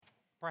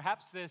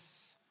Perhaps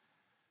this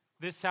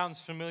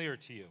sounds familiar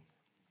to you.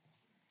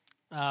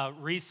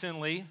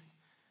 Recently,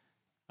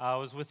 I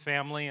was with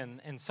family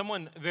and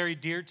someone very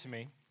dear to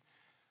me,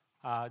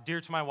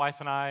 dear to my wife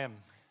and I,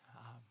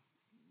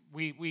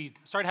 we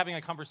started having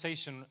a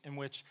conversation in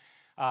which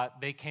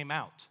they came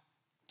out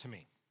to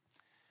me.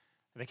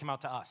 They came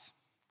out to us.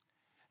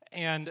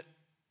 And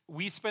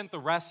we spent the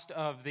rest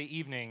of the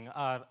evening,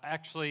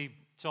 actually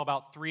till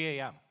about 3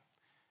 a.m.,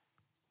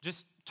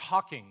 just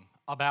talking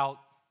about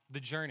the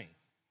journey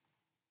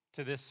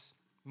to this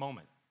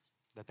moment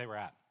that they were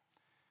at.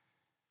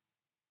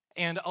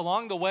 And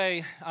along the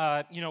way,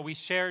 we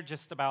shared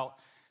just about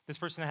this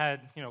person had,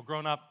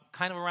 grown up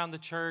kind of around the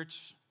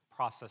church,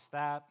 processed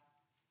that.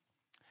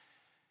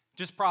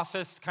 Just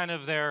processed kind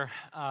of their,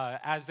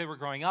 as they were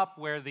growing up,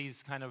 where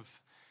these kind of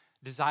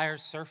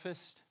desires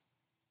surfaced.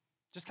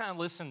 Just kind of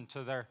listened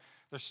to their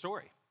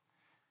story.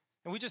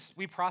 And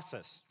we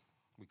processed.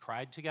 We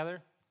cried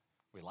together.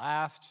 We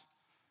laughed.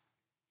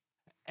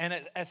 And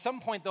at some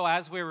point, though,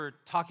 as we were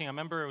talking, I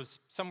remember it was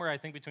somewhere, I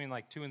think, between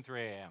like 2 and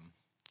 3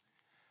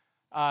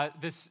 a.m.,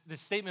 this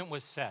statement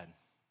was said.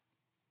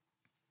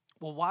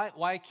 Well,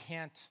 why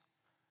can't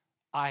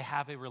I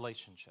have a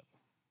relationship,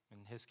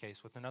 in his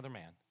case, with another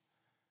man?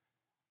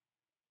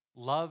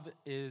 Love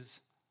is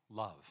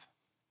love.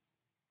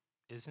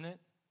 Isn't it,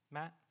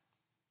 Matt?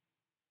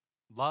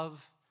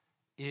 Love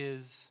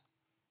is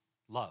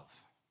love.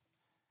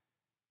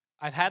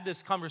 I've had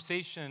this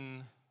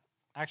conversation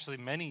actually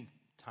many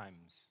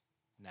times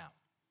now.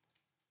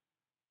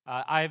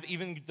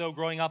 Even though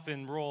growing up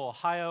in rural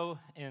Ohio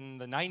in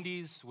the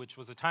 90s, which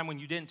was a time when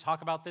you didn't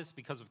talk about this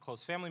because of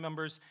close family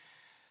members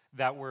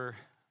that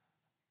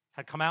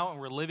had come out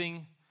and were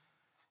living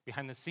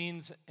behind the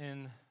scenes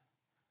in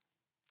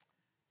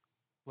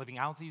living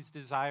out these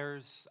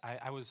desires,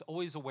 I was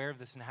always aware of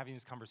this and having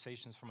these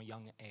conversations from a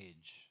young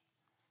age.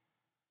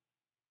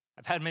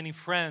 I've had many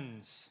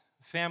friends,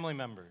 family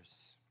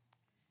members,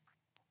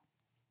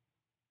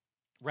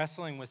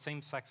 wrestling with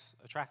same-sex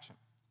attraction,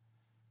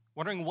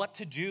 wondering what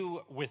to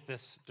do with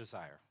this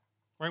desire,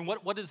 wondering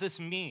what does this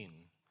mean?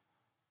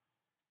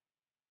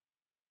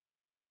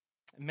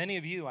 Many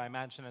of you, I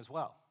imagine, as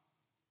well.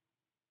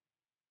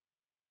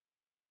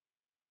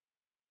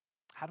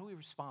 How do we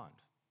respond?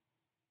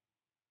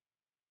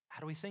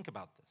 How do we think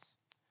about this?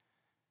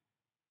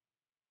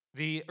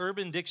 The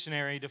Urban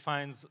Dictionary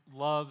defines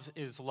love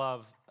is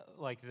love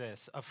like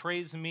this: a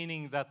phrase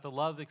meaning that the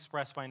love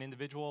expressed by an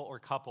individual or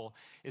couple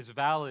is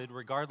valid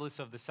regardless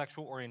of the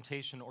sexual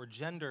orientation or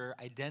gender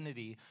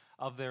identity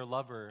of their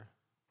lover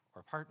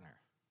or partner.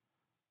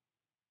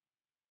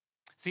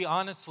 See,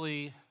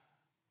 honestly,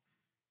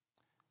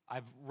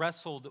 I've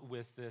wrestled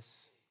with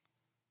this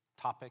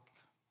topic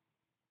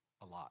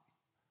a lot.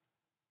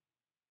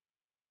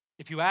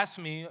 If you ask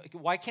me,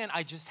 why can't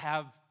I just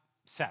have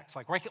sex?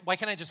 Like, why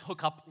can't I just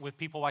hook up with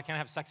people? Why can't I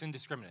have sex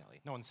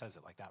indiscriminately? No one says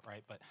it like that,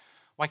 right? But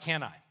why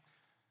can't I?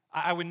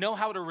 I would know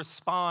how to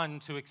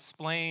respond to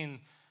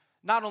explain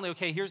not only,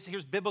 okay, here's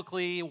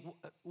biblically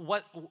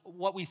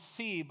what we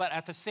see, but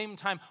at the same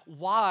time,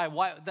 why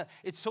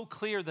it's so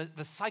clear that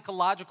the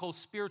psychological,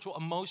 spiritual,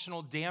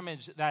 emotional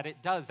damage that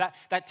it does.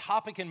 That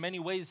topic in many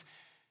ways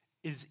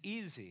is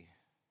easy,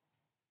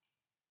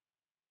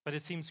 but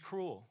it seems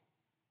cruel.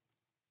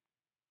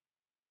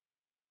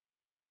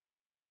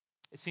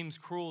 It seems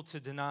cruel to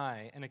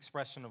deny an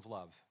expression of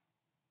love.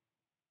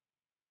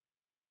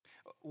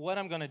 What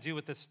I'm going to do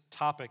with this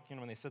topic,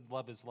 when they said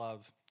love is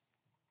love,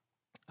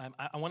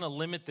 I want to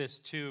limit this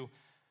to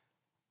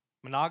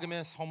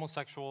monogamous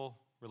homosexual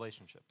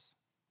relationships.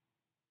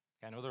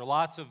 I know there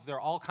are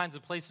all kinds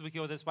of places we can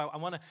go with this, but I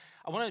want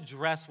to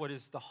address what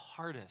is the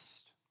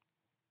hardest.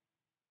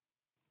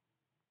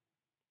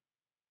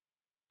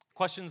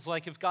 Questions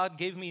like, if God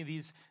gave me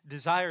these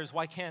desires,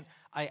 why can't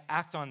I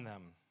act on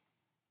them?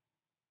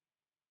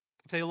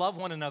 If they love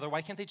one another,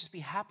 why can't they just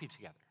be happy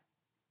together?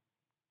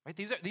 Right?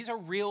 These are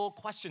real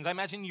questions. I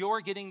imagine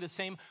you're getting the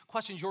same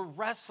questions. You're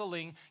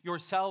wrestling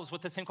yourselves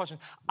with the same questions.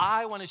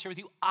 I want to share with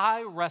you,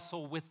 I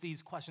wrestle with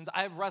these questions.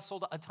 I've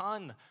wrestled a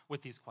ton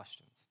with these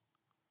questions.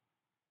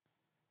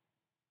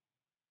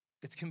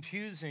 It's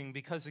confusing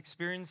because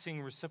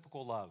experiencing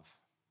reciprocal love,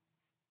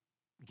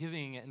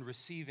 giving and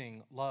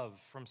receiving love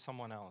from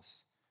someone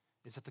else,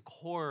 is at the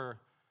core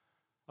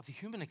of the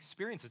human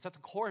experience. It's at the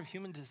core of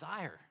human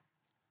desire.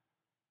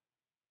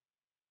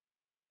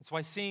 That's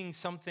why seeing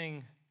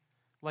something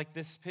like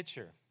this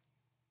picture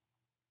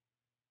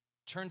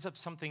turns up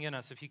something in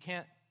us. If you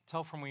can't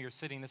tell from where you're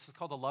sitting, this is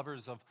called the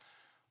Lovers of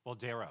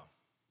Boldero.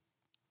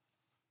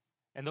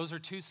 And those are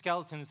two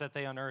skeletons that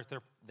they unearthed.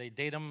 They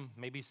date them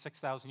maybe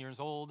 6,000 years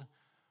old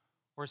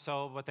or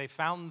so, but they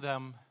found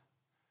them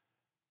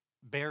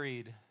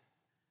buried,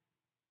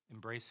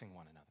 embracing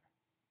one another.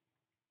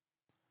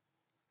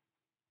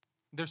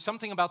 There's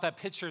something about that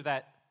picture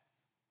that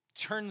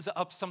turns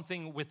up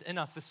something within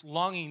us, this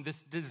longing,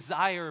 this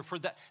desire for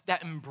that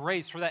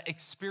embrace, for that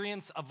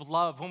experience of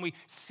love. When we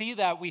see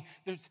that,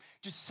 there's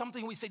just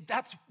something we say,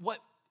 that's what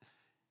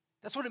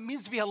it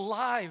means to be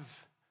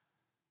alive.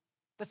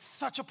 That's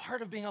such a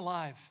part of being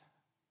alive.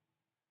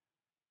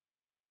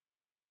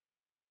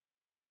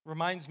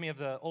 reminds me of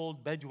the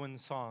old Bedouin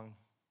song,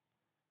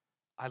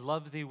 I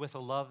love thee with a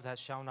love that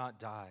shall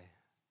not die,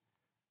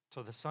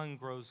 till the sun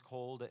grows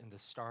cold and the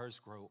stars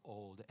grow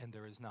old, and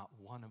there is not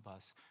one of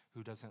us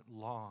who doesn't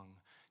long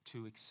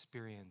to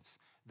experience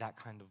that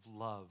kind of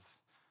love,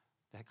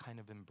 that kind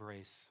of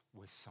embrace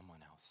with someone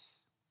else.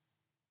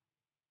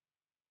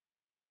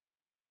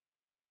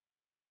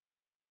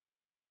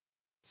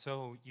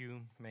 So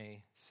you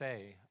may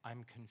say,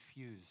 I'm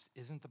confused.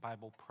 Isn't the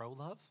Bible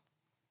pro-love?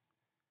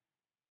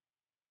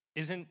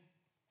 Isn't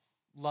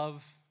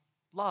love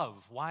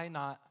love? Why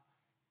not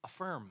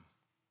affirm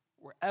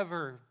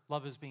wherever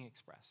love is being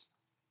expressed?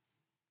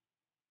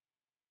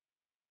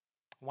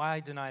 Why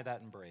deny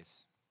that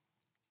embrace?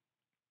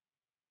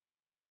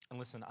 And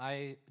listen,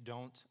 I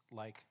don't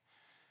like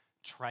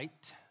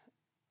trite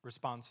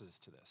responses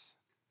to this,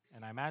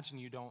 and I imagine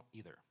you don't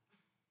either.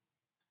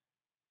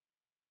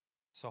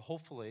 So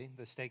hopefully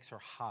the stakes are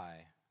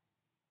high.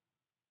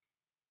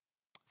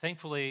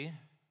 Thankfully,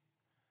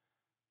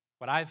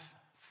 what I've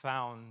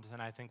found,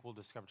 and I think we'll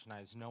discover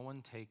tonight, is no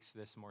one takes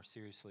this more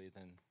seriously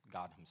than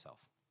God himself.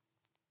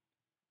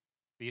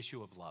 The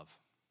issue of love.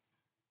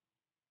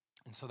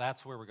 And so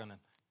that's where we're going to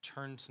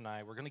turn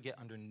tonight. We're going to get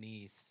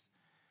underneath,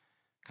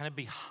 kind of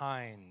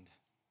behind,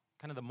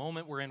 kind of the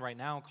moment we're in right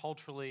now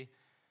culturally.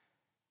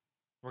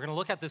 We're going to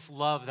look at this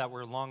love that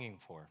we're longing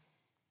for.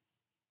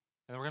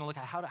 And we're going to look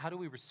at how do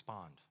we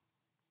respond?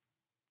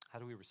 How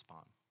do we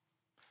respond?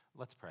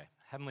 Let's pray.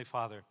 Heavenly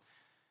Father,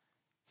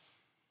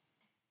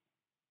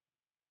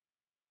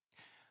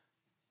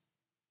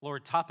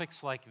 Lord,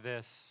 topics like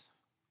this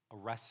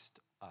arrest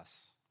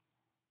us.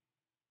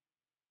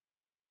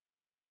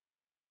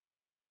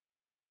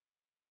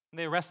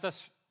 They arrest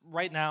us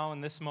right now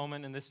in this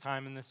moment, in this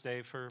time, in this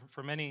day for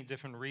many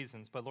different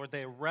reasons. But Lord,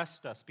 they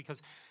arrest us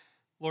because,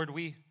 Lord,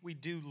 we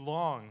do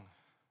long.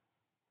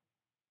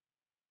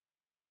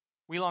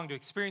 We long to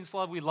experience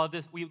love. We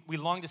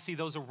long to see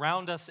those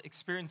around us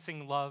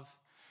experiencing love.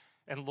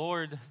 And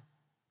Lord,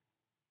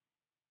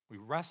 we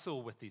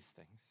wrestle with these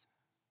things.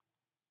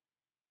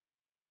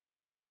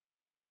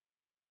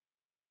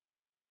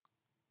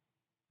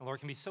 And Lord,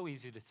 it can be so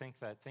easy to think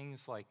that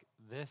things like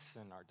this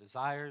and our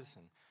desires,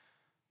 and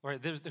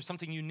Lord, there's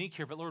something unique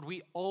here. But Lord,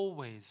 we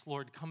always,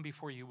 Lord, come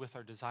before you with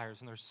our desires,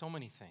 and there's so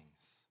many things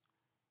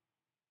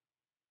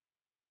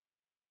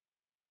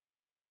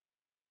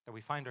that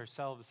we find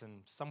ourselves in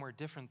somewhere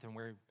different than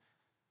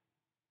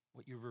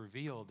what you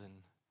revealed. And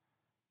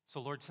so,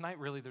 Lord, tonight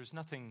really there's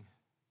nothing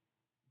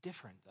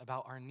different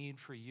about our need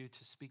for you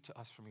to speak to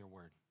us from your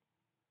word.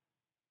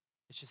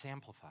 It's just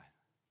amplified.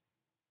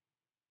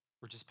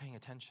 We're just paying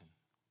attention.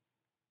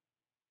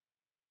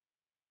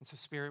 And so,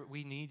 Spirit,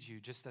 we need you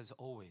just as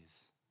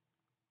always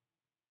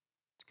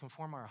to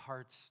conform our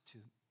hearts to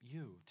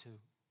you, to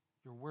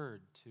your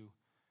word, to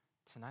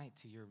tonight,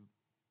 to your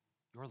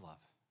love.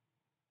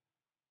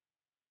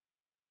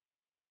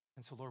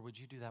 And so, Lord, would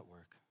you do that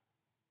work?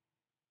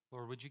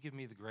 Lord, would you give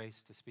me the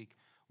grace to speak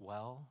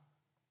well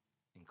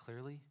and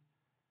clearly?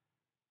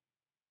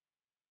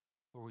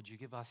 Or would you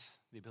give us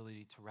the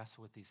ability to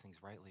wrestle with these things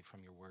rightly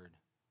from your word?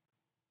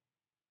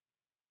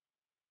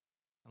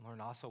 And Lord,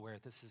 also where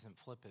this isn't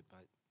flippant,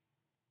 but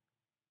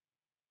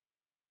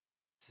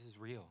this is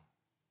real.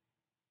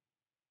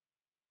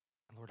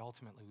 And Lord,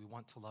 ultimately, we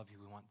want to love you.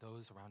 We want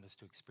those around us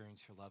to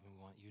experience your love, and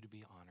we want you to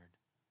be honored.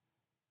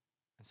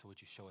 And so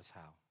would you show us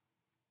how?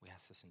 We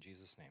ask this in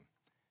Jesus' name.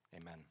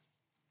 Amen.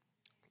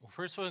 Well,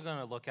 first what I'm going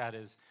to look at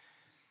is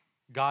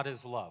God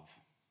is love.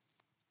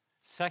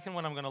 Second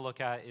one I'm going to look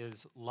at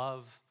is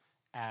love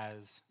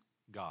as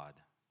God.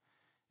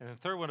 And the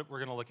third one we're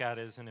going to look at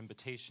is an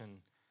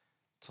invitation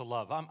to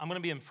love. I'm going to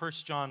be in 1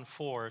 John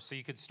 4, so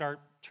you could start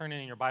turning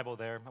in your Bible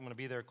there. I'm going to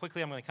be there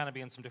quickly. I'm going to kind of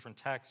be in some different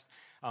texts.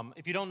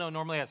 If you don't know,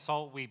 normally at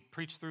SALT, we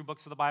preach through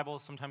books of the Bible.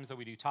 Sometimes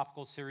we do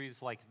topical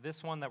series like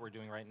this one that we're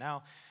doing right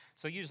now.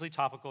 So usually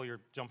topical,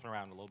 you're jumping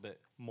around a little bit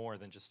more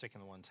than just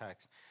sticking to one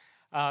text.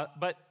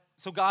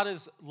 So God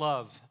is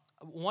love.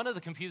 One of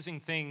the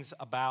confusing things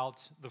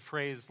about the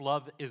phrase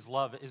love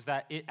is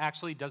that it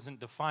actually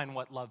doesn't define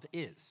what love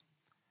is.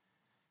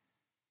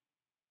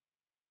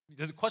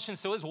 The question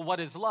still is, well,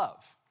 what is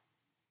love?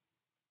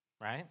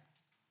 Right?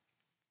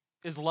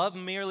 Is love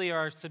merely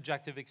our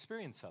subjective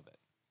experience of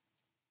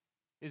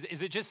it?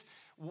 Is it just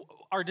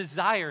our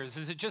desires?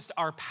 Is it just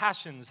our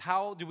passions?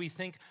 How do we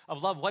think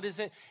of love? What is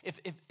it?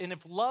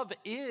 If love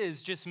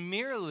is just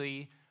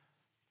merely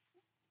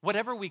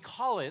whatever we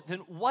call it, then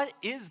what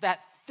is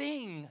that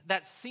thing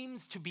that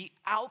seems to be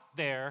out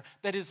there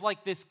that is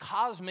like this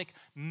cosmic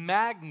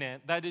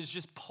magnet that is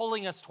just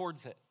pulling us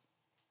towards it?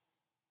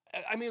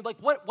 I mean, like,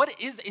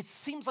 what is, it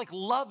seems like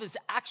love is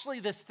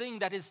actually this thing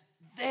that is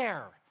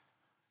there.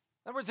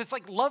 In other words, it's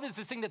like love is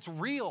this thing that's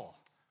real.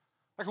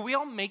 Like, are we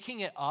all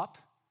making it up?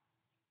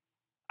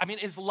 I mean,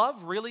 is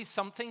love really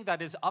something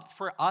that is up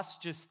for us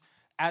just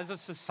as a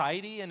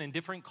society and in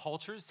different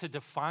cultures to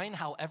define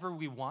however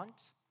we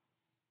want?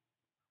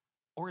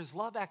 Or is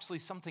love actually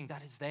something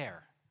that is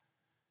there?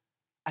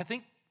 I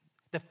think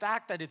The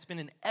fact that it's been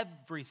in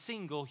every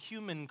single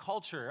human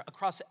culture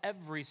across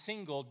every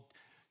single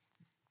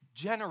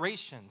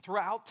generation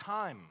throughout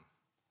time.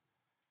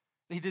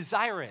 They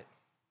desire it.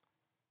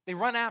 They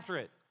run after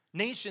it.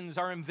 Nations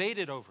are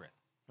invaded over it.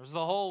 There's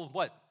the whole,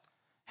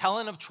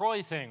 Helen of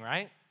Troy thing,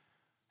 right?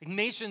 Like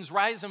nations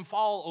rise and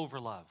fall over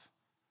love.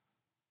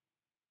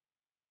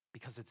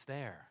 Because it's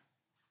there.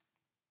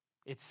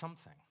 It's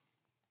something.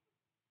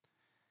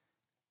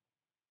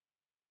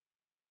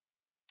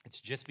 It's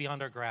just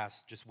beyond our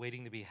grasp, just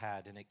waiting to be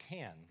had, and it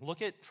can.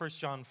 Look at 1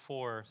 John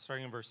 4,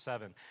 starting in verse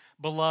 7.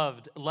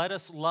 Beloved, let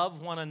us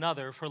love one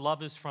another, for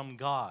love is from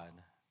God.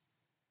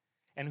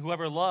 And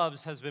whoever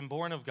loves has been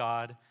born of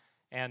God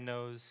and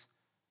knows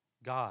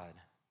God.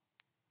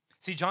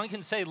 See, John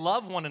can say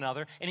love one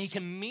another, and he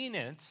can mean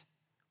it.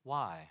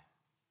 Why?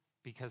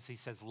 Because he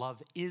says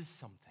love is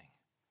something.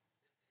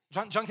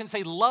 John can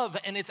say love,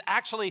 and it's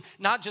actually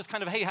not just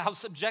kind of, hey, how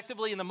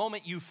subjectively in the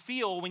moment you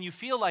feel, when you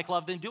feel like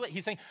love, then do it.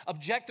 He's saying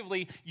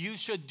objectively, you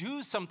should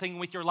do something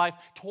with your life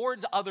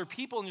towards other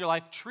people in your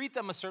life, treat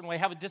them a certain way,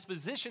 have a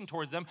disposition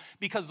towards them,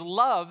 because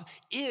love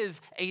is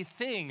a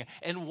thing.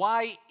 And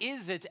why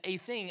is it a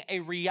thing, a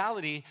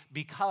reality?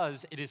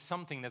 Because it is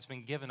something that's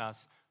been given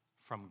us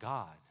from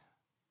God.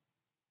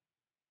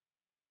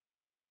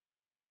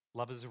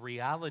 Love is a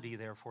reality,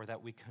 therefore,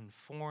 that we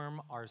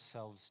conform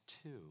ourselves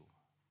to.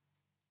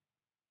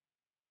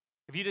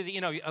 If you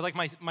did, like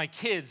my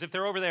kids, if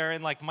they're over there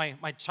and like my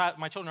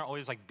children are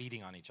always like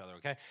beating on each other,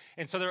 okay?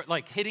 And so they're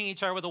like hitting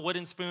each other with a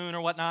wooden spoon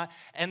or whatnot.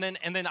 And then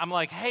I'm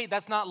like, hey,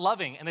 that's not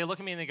loving. And they look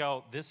at me and they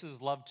go, this is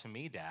love to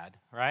me, Dad,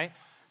 right?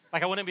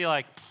 Like I wouldn't be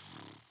like,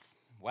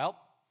 well,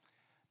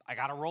 I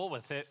got to roll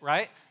with it,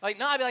 right? Like,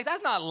 no, I'd be like,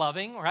 that's not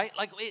loving, right?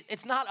 Like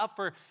it's not up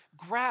for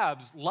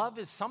grabs. Love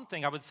is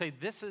something. I would say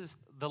this is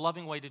the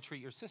loving way to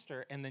treat your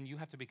sister, and then you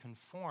have to be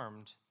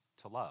conformed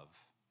to love.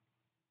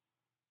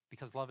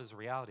 Because love is a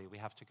reality we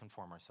have to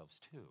conform ourselves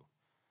to.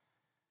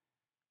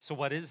 So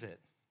what is it?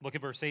 Look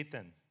at verse 8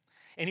 then.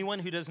 Anyone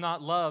who does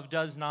not love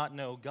does not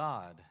know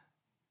God,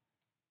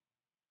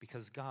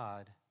 because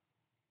God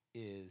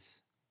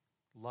is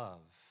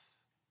love.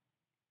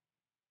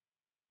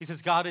 He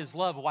says God is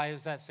love. Why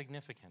is that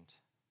significant?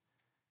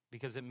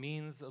 Because it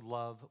means the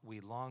love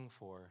we long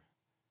for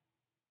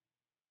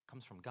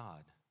comes from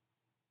God.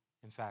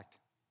 In fact,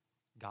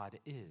 God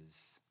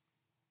is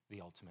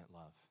the ultimate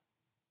love.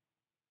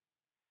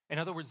 In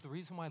other words, the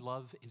reason why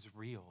love is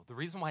real, the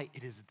reason why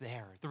it is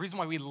there, the reason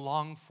why we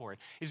long for it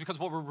is because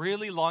what we're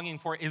really longing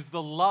for is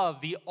the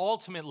love, the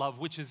ultimate love,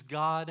 which is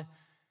God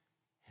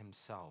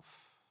himself.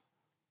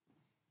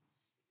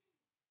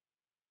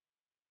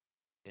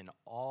 And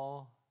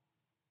all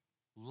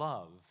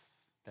love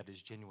that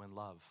is genuine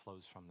love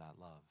flows from that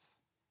love.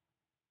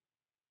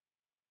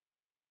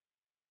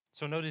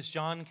 So notice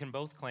John can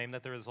both claim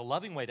that there is a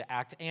loving way to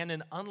act and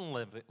an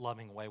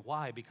unloving way.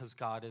 Why? Because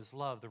God is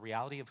love. The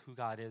reality of who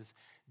God is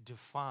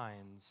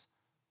defines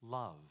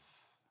love.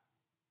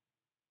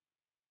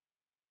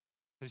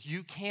 Because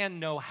you can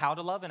know how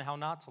to love and how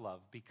not to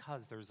love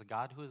because there is a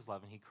God who is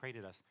love and he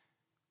created us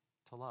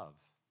to love.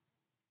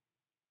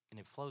 And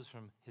it flows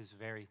from his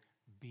very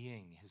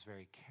being, his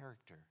very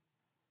character.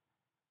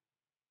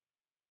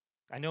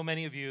 I know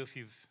many of you, if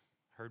you've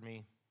heard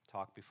me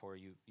talk before,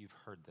 you've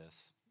heard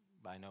this.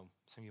 But I know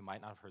some of you might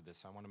not have heard this,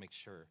 so I want to make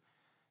sure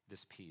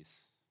this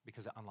piece,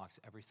 because it unlocks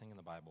everything in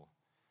the Bible.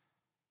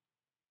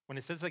 When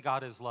it says that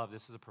God is love,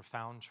 this is a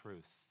profound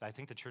truth that I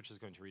think the church is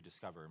going to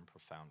rediscover in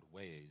profound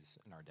ways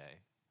in our day,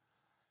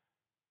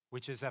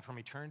 which is that from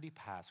eternity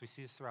past, we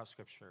see this throughout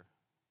Scripture,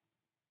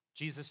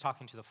 Jesus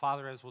talking to the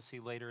Father, as we'll see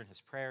later in his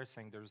prayer,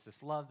 saying, there's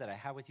this love that I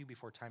had with you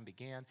before time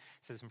began. It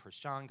says in 1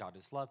 John, God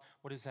is love.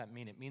 What does that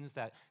mean? It means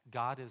that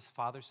God is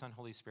Father, Son,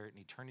 Holy Spirit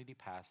in eternity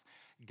past.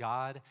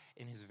 God,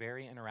 in his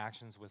very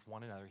interactions with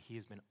one another, he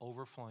has been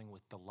overflowing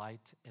with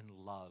delight and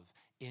love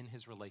in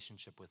his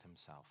relationship with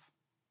himself.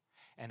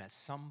 And at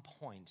some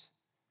point,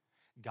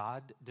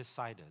 God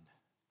decided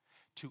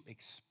to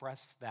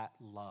express that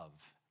love,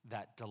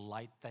 that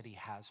delight that he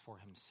has for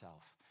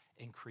himself,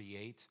 and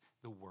create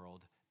the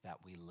world that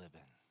we live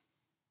in.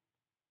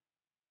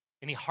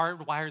 And he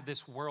hardwired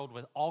this world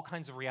with all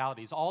kinds of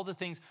realities, all the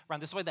things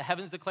around. This is why the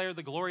heavens declare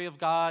the glory of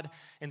God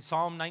in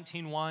Psalm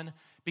 19:1,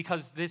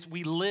 because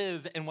we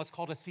live in what's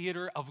called a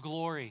theater of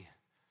glory.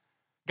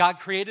 God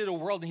created a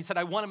world, and he said,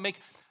 I want to make,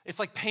 it's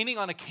like painting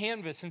on a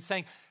canvas and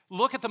saying,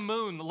 look at the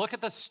moon, look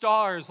at the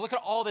stars, look at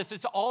all this.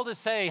 It's all to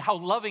say how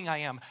loving I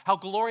am, how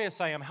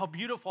glorious I am, how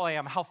beautiful I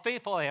am, how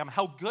faithful I am,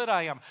 how good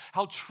I am,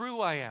 how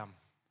true I am.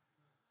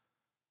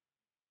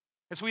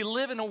 As we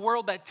live in a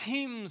world that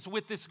teems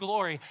with this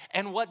glory,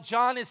 and what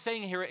John is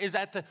saying here is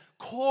at the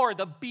core,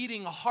 the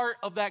beating heart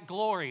of that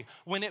glory,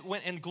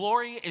 and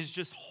glory is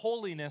just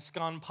holiness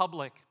gone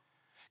public.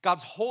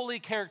 God's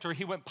holy character,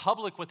 he went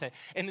public with it,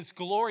 and it's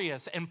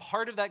glorious, and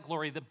part of that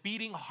glory, the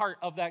beating heart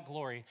of that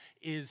glory,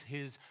 is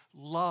his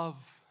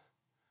love.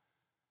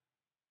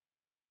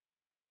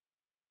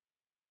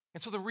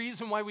 And so the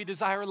reason why we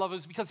desire love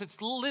is because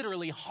it's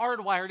literally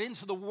hardwired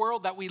into the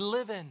world that we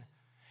live in.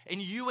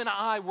 And you and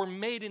I were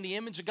made in the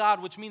image of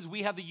God, which means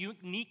we have the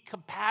unique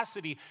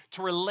capacity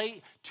to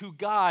relate to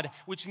God,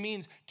 which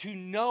means to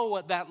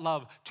know that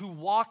love, to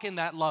walk in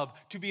that love,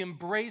 to be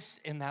embraced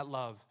in that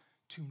love,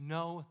 to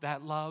know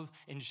that love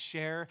and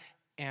share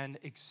and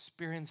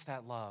experience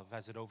that love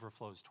as it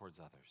overflows towards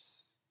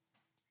others.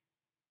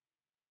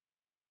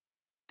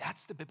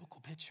 That's the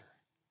biblical picture.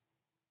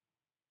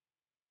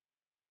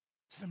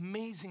 It's an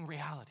amazing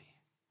reality.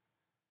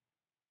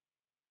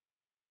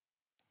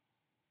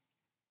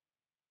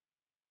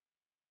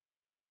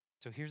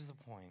 So here's the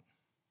point.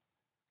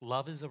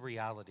 Love is a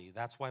reality.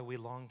 That's why we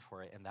long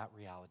for it, and that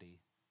reality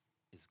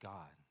is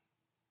God.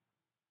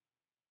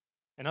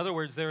 In other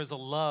words, there is a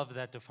love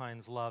that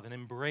defines love, an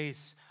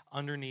embrace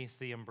underneath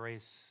the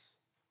embrace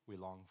we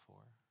long for,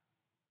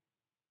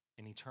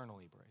 an eternal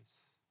embrace.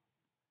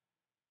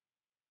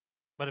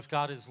 But if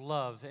God is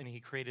love and he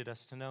created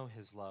us to know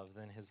his love,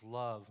 then his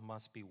love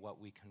must be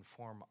what we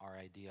conform our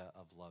idea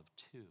of love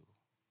to.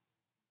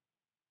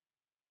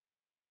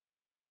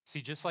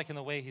 See, just like in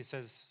the way he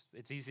says,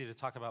 it's easy to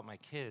talk about my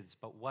kids,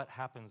 but what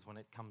happens when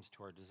it comes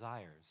to our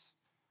desires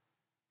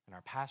and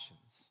our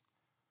passions?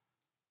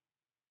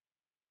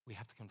 We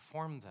have to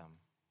conform them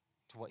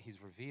to what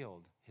he's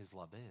revealed his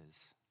love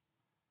is.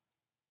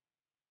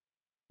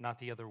 Not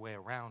the other way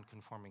around,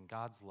 conforming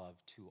God's love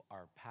to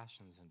our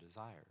passions and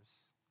desires.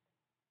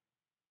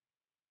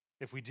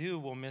 If we do,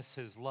 we'll miss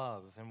his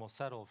love and we'll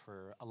settle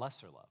for a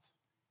lesser love.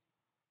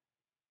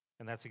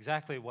 And that's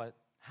exactly what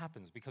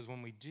happens, because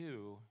when we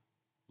do,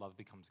 love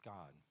becomes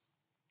God.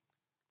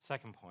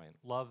 Second point,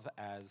 love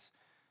as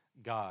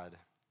God.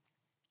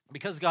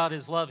 Because God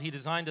is love, he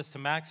designed us to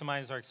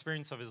maximize our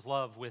experience of his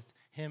love with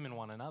him and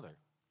one another.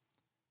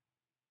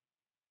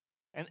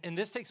 And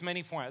this takes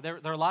many forms. There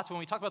are lots, when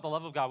we talk about the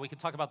love of God, we could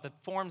talk about the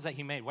forms that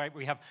he made, right?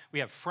 We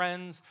have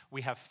friends,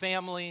 we have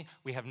family,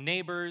 we have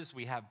neighbors,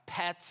 we have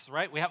pets,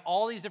 right? We have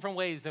all these different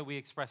ways that we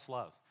express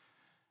love.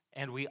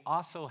 And we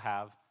also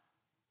have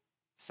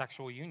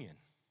sexual union.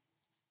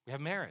 We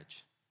have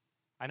marriage.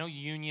 I know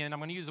union, I'm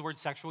going to use the word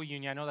sexual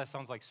union. I know that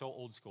sounds like so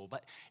old school,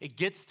 but it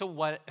gets to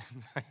what,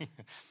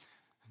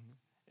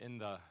 in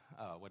the,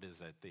 what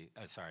is it?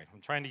 Sorry,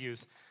 I'm trying to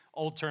use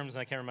old terms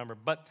and I can't remember.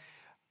 But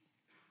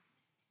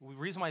the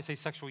reason why I say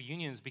sexual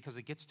union is because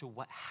it gets to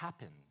what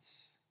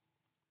happens.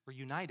 We're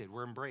united,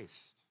 we're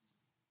embraced.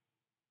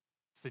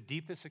 It's the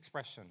deepest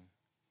expression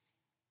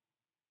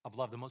of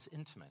love, the most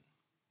intimate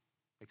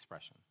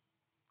expression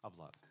of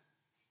love.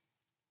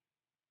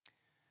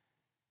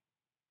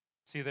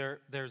 See,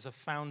 there's a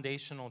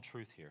foundational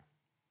truth here.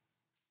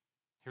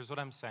 Here's what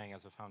I'm saying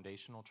as a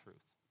foundational truth.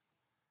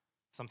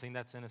 Something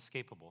that's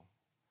inescapable.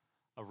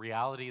 A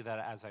reality that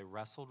as I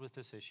wrestled with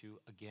this issue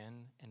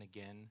again and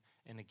again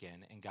and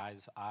again, and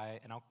guys,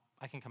 I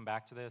can come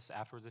back to this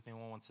afterwards if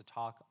anyone wants to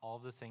talk, all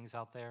the things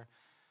out there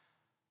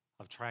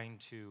of trying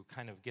to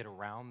kind of get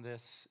around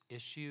this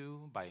issue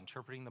by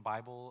interpreting the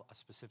Bible a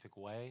specific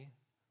way.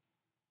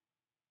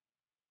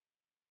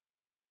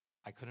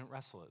 I couldn't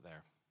wrestle it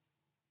there.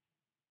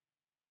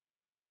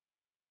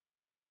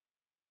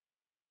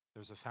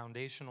 There's a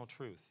foundational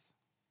truth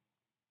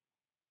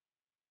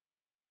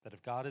that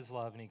if God is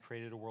love and he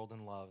created a world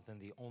in love, then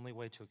the only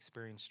way to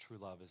experience true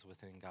love is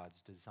within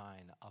God's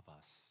design of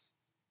us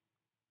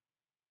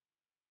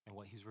and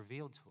what he's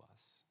revealed to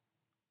us.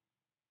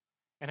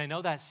 And I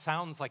know that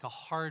sounds like a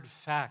hard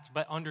fact,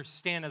 but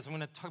understand, as I'm going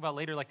to talk about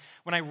later, like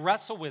when I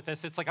wrestle with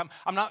this, it's like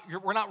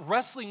we're not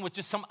wrestling with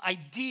just some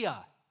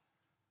idea.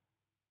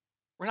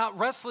 We're not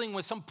wrestling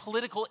with some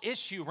political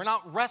issue. We're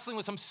not wrestling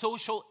with some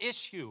social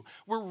issue.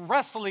 We're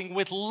wrestling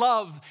with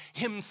love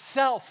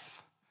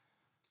himself.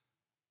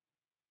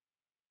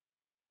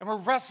 And we're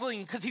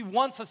wrestling because he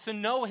wants us to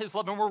know his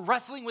love. And we're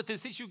wrestling with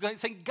this issue,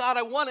 saying, God,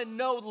 I want to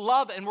know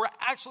love. And we're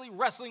actually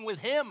wrestling with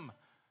him.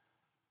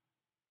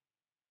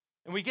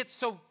 And we get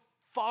so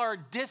far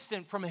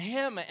distant from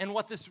him and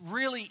what this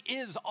really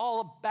is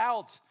all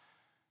about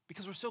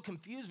because we're so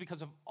confused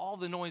because of all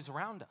the noise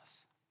around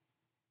us.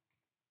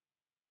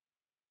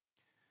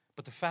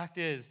 But the fact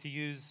is, to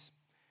use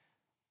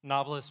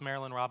novelist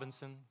Marilyn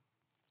Robinson,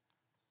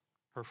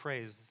 her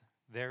phrase,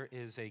 there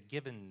is a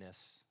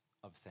givenness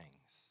of things.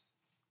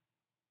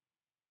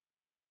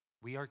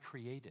 We are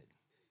created.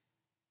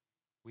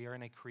 We are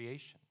in a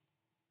creation.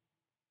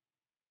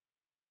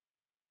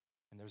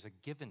 And there's a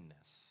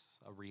givenness,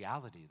 a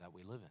reality that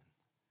we live in.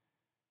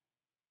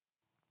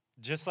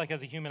 Just like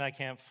as a human I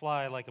can't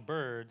fly like a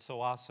bird, so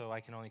also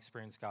I can only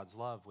experience God's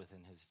love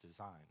within his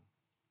design.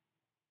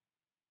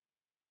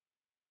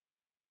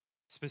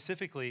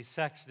 Specifically,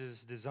 sex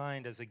is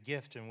designed as a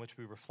gift in which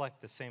we reflect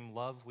the same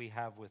love we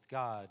have with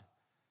God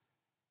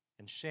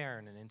and share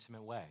in an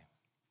intimate way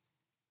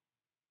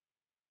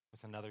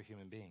with another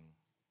human being.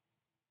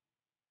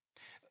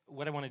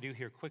 What I want to do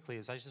here quickly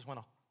is I just want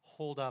to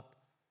hold up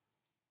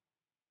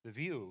the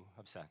view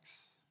of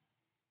sex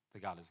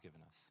that God has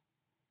given us.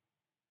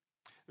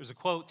 There's a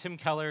quote, Tim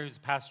Keller, who's a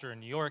pastor in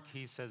New York,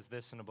 he says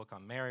this in a book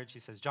on marriage. He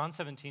says, John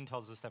 17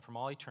 tells us that from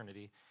all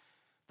eternity,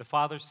 the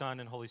Father, Son,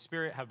 and Holy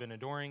Spirit have been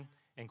adoring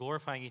and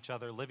glorifying each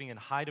other, living in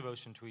high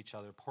devotion to each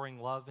other,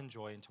 pouring love and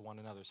joy into one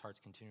another's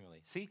hearts continually.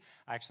 See,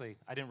 actually,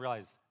 I didn't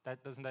realize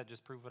that. Doesn't that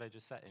just prove what I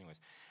just said?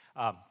 Anyways,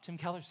 Tim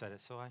Keller said it,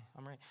 so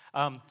I'm right.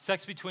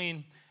 Sex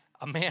between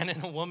a man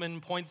and a woman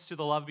points to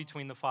the love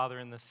between the Father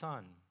and the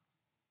Son.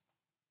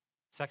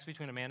 Sex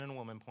between a man and a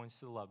woman points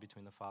to the love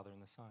between the Father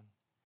and the Son.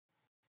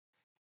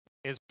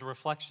 It is a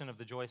reflection of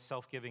the joy,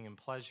 self-giving, and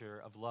pleasure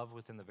of love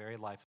within the very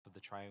life of the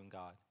triune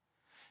God.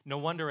 No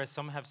wonder, as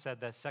some have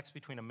said, that sex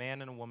between a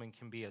man and a woman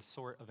can be a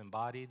sort of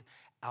embodied,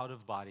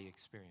 out-of-body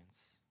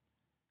experience.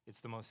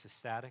 It's the most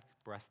ecstatic,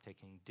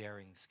 breathtaking,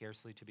 daring,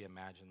 scarcely to be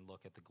imagined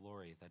look at the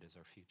glory that is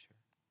our future.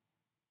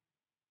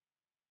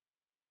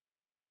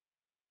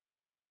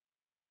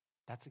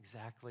 That's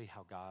exactly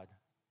how God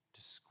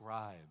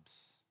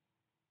describes,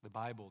 the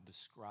Bible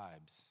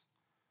describes,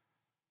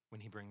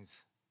 when he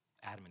brings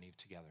Adam and Eve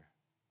together.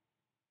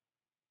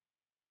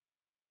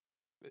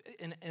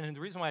 And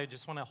the reason why I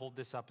just want to hold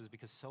this up is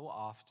because so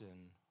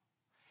often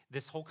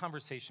this whole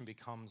conversation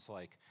becomes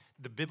like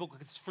the biblical,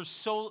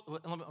 I'm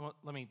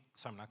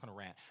not going to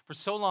rant. For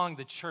so long,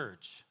 the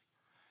church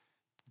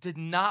did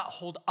not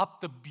hold up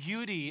the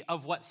beauty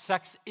of what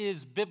sex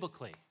is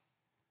biblically.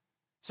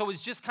 So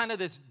it's just kind of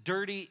this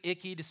dirty,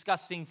 icky,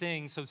 disgusting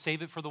thing, so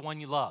save it for the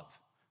one you love,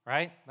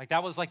 right? Like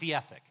that was like the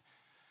ethic.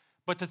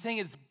 But the thing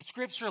is,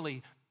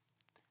 scripturally,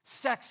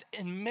 sex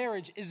in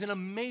marriage is an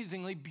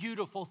amazingly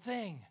beautiful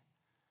thing.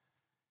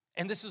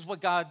 And this is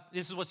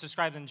what's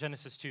described in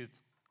Genesis 2.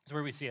 It's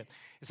where we see it.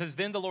 It says,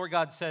 "Then the Lord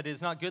God said, it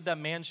is not good that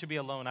man should be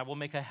alone. I will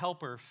make a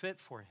helper fit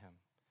for him."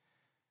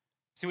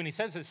 See, when he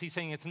says this, he's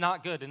saying it's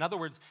not good. In other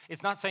words,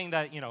 it's not saying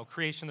that,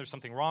 creation, there's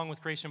something wrong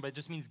with creation, but it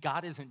just means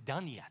God isn't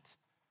done yet.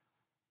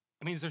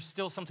 It means there's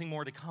still something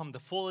more to come, the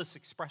fullest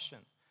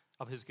expression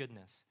of his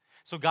goodness.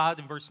 So God,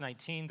 in verse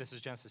 19, this is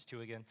Genesis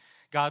 2 again,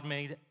 God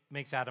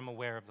makes Adam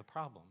aware of the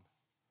problem.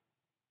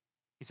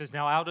 He says,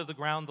 "Now out of the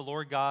ground the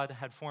Lord God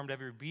had formed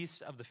every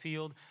beast of the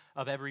field,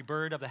 of every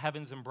bird of the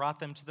heavens, and brought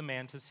them to the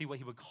man to see what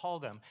he would call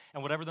them.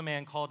 And whatever the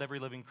man called every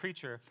living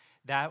creature,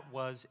 that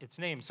was its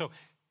name." So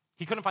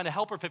he couldn't find a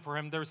helper fit for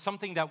him. There was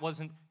something that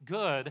wasn't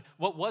good.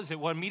 What was it?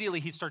 Well, immediately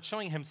he starts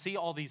showing him, see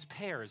all these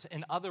pairs.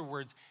 In other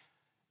words,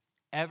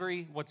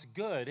 what's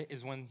good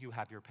is when you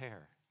have your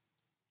pair.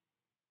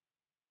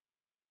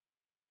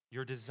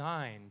 You're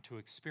designed to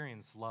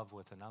experience love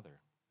with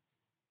another.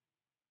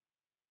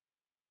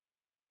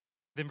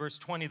 Then verse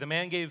 20, "The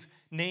man gave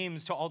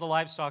names to all the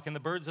livestock and the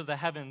birds of the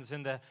heavens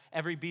and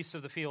every beast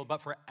of the field.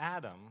 But for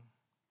Adam,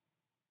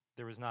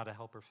 there was not a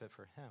helper fit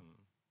for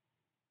him."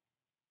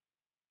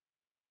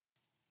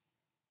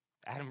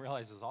 Adam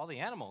realizes all the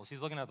animals.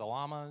 He's looking at the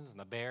llamas and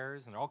the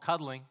bears, and they're all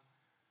cuddling,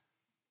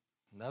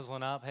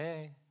 nuzzling up.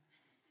 Hey,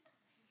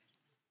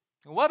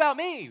 what about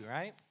me,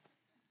 right?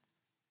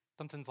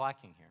 Something's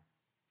lacking here.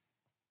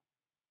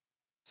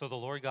 "So the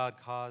Lord God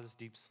caused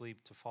deep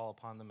sleep to fall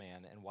upon the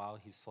man, and while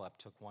he slept,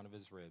 took one of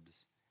his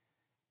ribs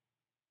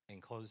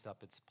and closed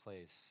up its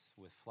place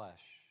with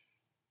flesh."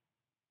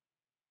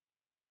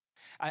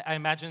 I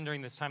imagine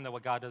during this time that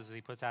what God does is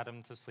he puts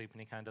Adam to sleep, and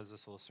he kind of does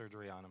this little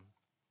surgery on him.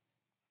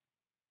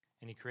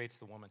 And he creates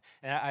the woman.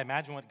 And I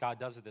imagine what God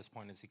does at this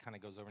point is he kind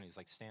of goes over and he's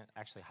like,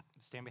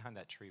 stand behind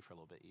that tree for a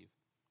little bit, Eve.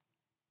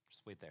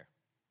 Just wait there.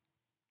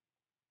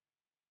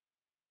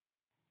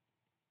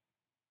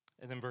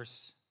 And then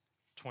verse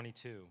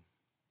 22.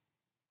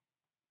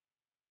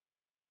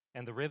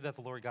 "And the rib that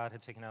the Lord God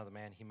had taken out of the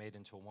man, he made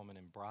into a woman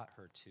and brought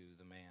her to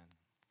the man."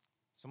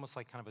 It's almost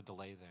like kind of a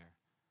delay there.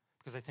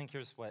 Because I think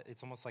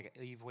it's almost like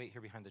Eve, wait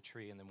here behind the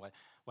tree. And then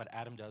what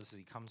Adam does is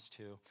he comes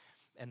to,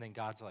 and then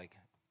God's like,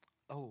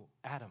 "Oh,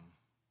 Adam,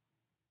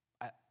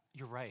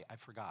 you're right, I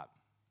forgot.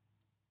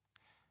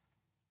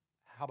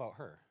 How about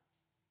her?"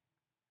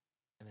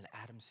 And then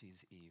Adam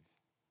sees Eve.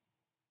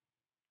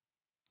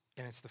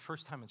 And it's the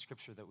first time in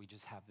Scripture that we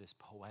just have this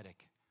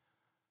poetic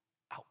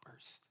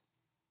outburst.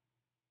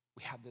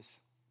 We have this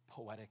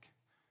poetic,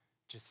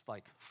 just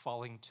like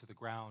falling to the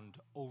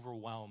ground,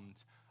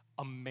 overwhelmed,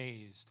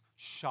 amazed,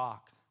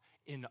 shocked,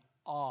 in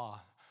awe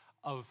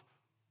of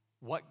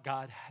what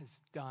God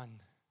has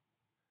done.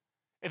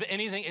 If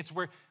anything, it's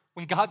where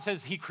when God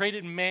says he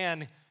created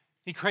man,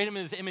 he created him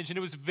in his image, and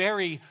it was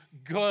very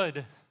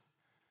good.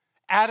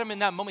 Adam, in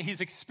that moment, he's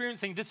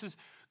experiencing, this is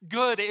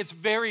good. It's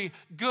very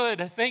good.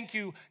 Thank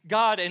you,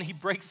 God. And he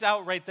breaks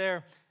out right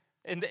there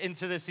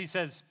into this. He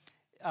says,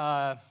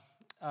 I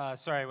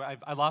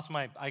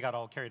got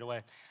all carried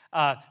away.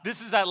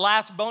 "This is that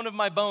last bone of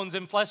my bones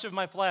and flesh of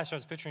my flesh." I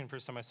was picturing the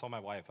first time I saw my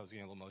wife. I was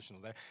getting a little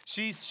emotional there.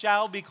 "She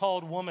shall be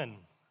called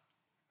woman."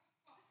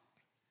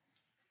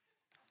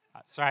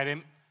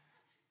 Sorry,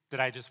 did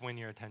I just win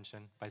your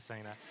attention by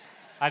saying that?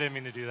 I didn't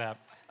mean to do that.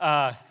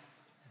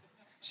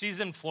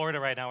 She's in Florida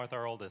right now with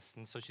our oldest,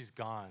 and so she's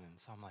gone. And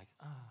so I'm like,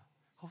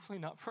 hopefully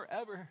not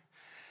forever.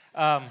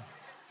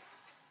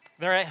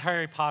 They're at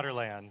Harry Potter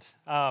land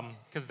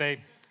because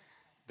they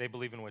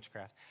believe in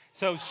witchcraft.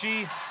 So this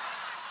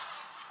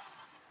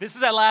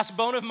is that last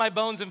bone of my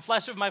bones and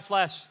flesh of my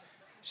flesh.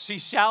 "She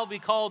shall be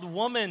called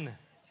woman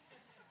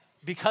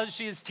because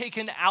she is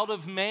taken out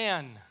of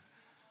man."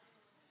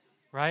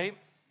 right?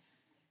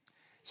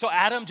 So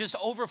Adam just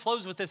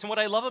overflows with this. And what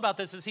I love about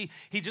this is he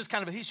just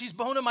kind of, she's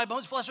bone of my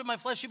bones, flesh of my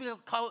flesh.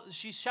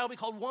 She shall be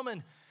called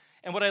woman.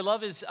 And what I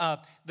love is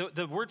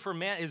the word for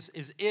man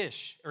is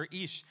ish or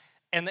ish.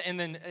 And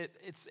then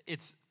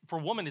it's for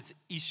woman, it's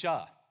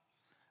isha.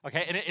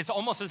 Okay, and it's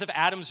almost as if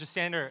Adam's just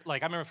standing there.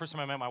 Like, I remember the first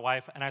time I met my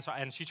wife,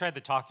 and she tried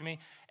to talk to me.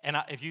 And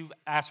if you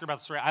ask her about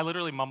the story, I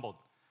literally mumbled.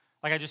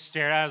 Like, I just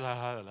stared at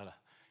her.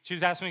 She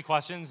was asking me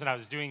questions, and I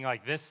was doing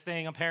like this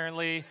thing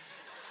apparently.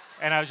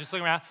 And I was just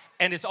looking around,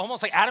 and it's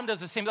almost like Adam does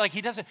the same. Like,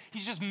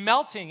 he's just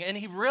melting, and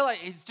he realized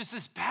it's just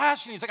this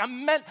passion. He's like,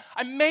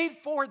 I'm made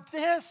for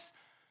this.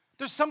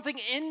 There's something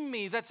in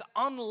me that's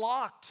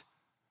unlocked,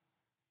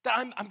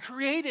 that I'm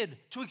created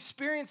to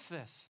experience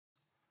this.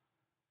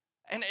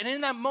 And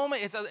in that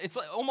moment, it's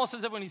almost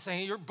as if when he's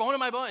saying, you're bone of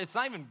my bone, it's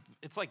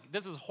like,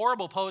 this is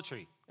horrible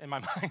poetry in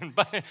my mind.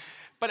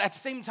 But at the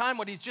same time,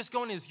 what he's just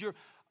going is,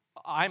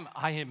 I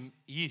am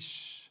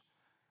Ish,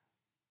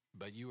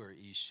 but you are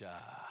Isha.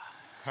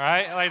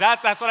 Right? Like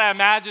that's what I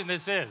imagine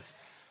this is.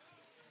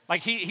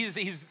 Like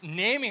he's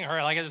naming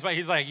her like this way.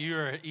 He's like,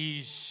 you're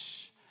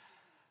Ish.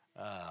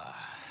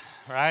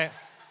 Right?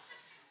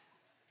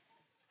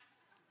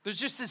 There's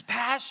just this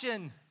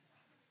passion.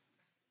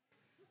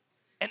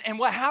 And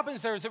what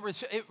happens there is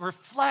it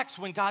reflects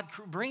when God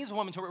brings a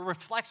woman to it. It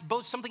reflects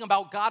both something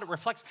about God. It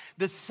reflects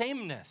the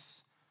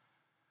sameness.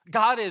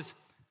 God is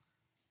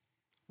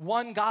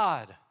one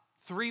God,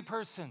 three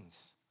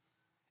persons.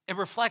 It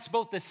reflects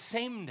both the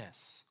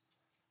sameness.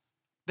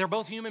 They're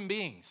both human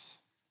beings.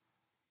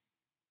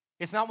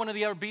 It's not one of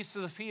the other beasts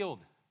of the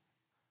field.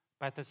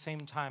 But at the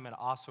same time, it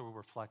also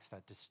reflects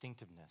that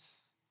distinctiveness.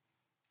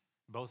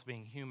 Both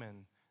being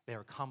human, they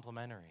are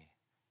complementary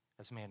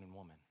as man and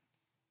woman.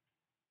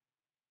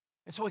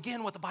 And so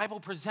again, what the Bible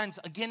presents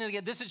again and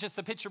again, this is just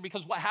the picture,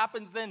 because what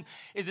happens then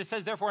is it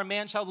says, therefore a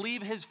man shall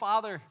leave his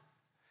father.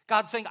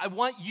 God's saying, I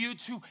want you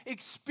to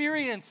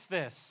experience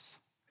this.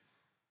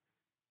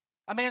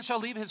 A man shall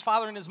leave his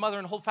father and his mother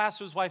and hold fast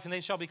to his wife, and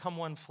they shall become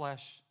one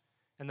flesh.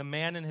 And the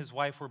man and his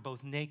wife were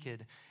both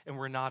naked and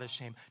were not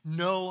ashamed.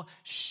 No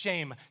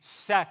shame.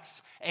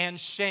 Sex and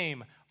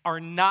shame are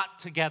not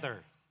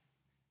together.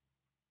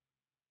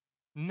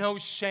 No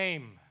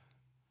shame.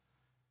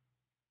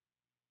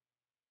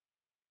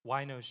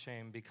 Why no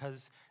shame?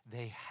 Because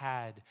they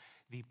had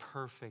the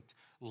perfect,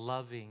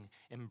 loving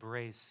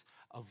embrace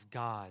of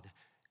God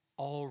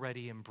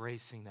already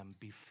embracing them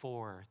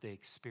before they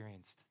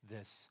experienced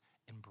this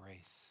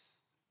embrace.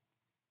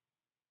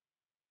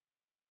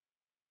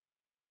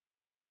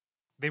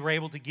 They were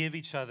able to give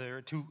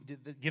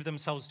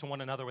themselves to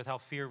one another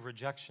without fear of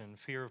rejection,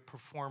 fear of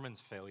performance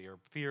failure,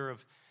 fear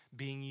of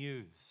being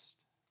used.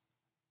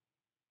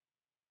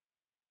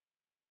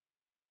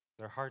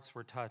 Their hearts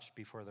were touched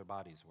before their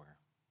bodies were.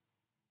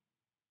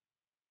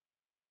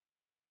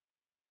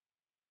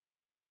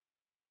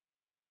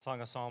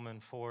 Song of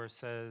Solomon 4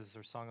 says,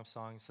 or Song of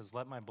Songs says,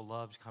 let my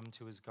beloved come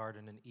to his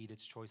garden and eat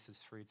its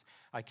choicest fruits.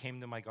 I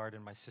came to my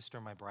garden, my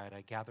sister, my bride.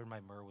 I gathered my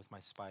myrrh with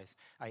my spice.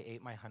 I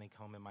ate my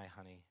honeycomb and my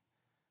honey.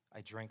 I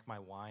drank my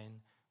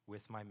wine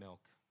with my milk.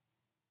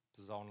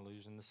 This is all an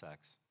allusion to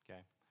sex,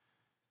 okay?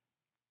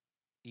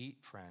 Eat,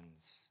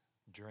 friends,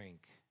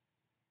 drink,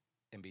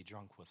 and be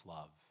drunk with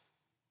love.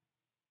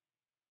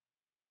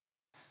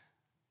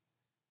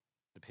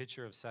 The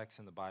picture of sex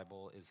in the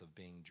Bible is of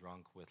being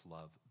drunk with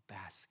love,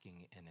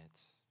 basking in it,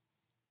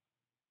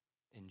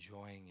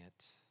 enjoying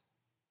it.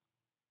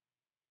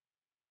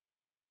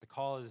 The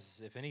call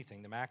is, if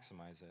anything, to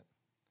maximize it.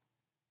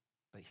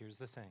 But here's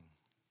the thing.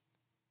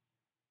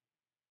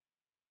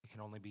 It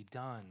can only be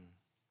done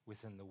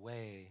within the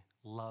way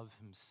love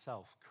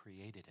himself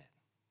created it.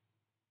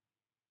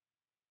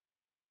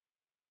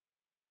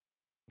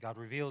 God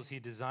reveals he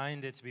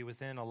designed it to be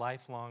within a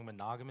lifelong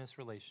monogamous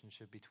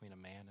relationship between a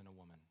man and a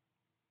woman.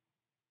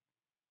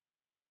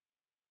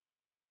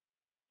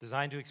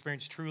 Designed to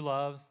experience true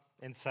love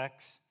in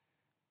sex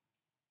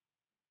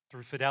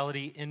through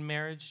fidelity in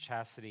marriage,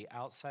 chastity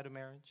outside of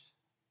marriage.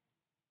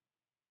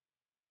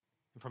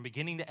 And from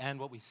beginning to end,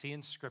 what we see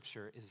in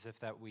Scripture is if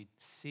that we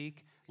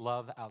seek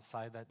love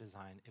outside that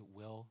design, it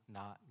will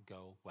not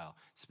go well.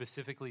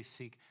 Specifically,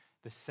 seek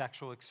the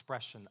sexual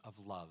expression of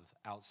love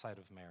outside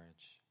of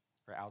marriage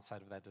or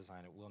outside of that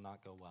design, it will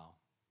not go well.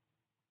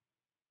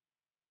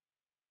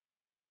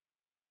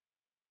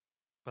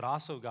 But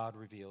also God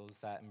reveals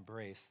that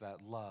embrace,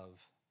 that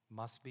love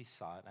must be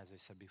sought, as I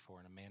said before,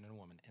 in a man and a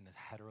woman in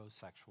a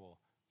heterosexual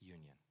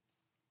union.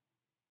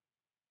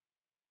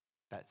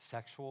 That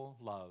sexual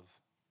love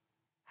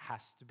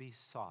has to be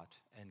sought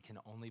and can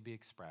only be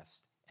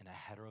expressed in a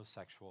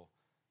heterosexual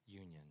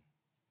union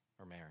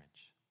or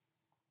marriage.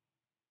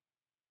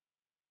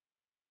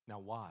 Now,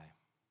 why?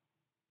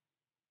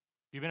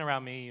 If you've been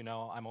around me, you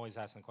know I'm always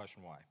asking the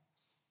question, why?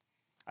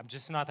 I'm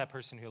just not that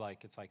person who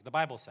it's like, the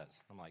Bible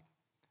says. I'm like,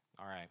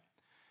 all right.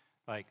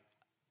 Like,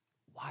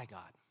 why, God?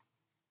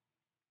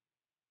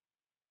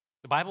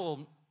 The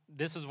Bible,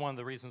 this is one of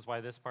the reasons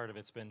why this part of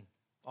it's been,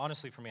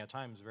 honestly, for me at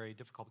times, very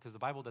difficult, because the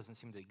Bible doesn't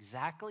seem to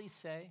exactly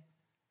say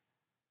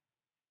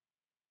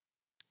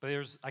But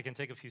I can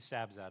take a few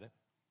stabs at it.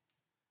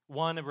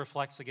 One, it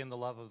reflects, again, the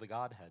love of the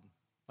Godhead.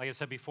 Like I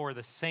said before,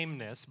 the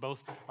sameness,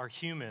 both are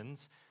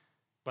humans,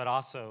 but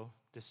also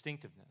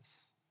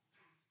distinctiveness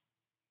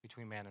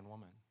between man and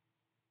woman.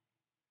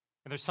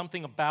 And there's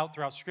something about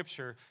throughout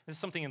Scripture, this is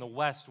something in the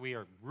West we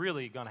are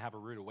really going to have a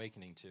rude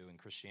awakening to in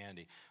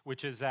Christianity,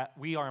 which is that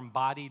we are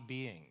embodied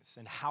beings,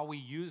 and how we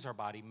use our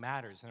body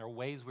matters. And there are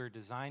ways we're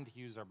designed to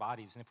use our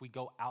bodies. And if we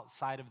go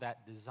outside of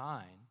that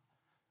design,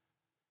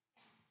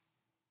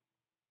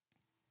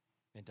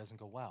 it doesn't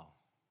go well.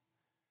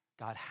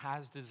 God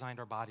has designed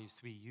our bodies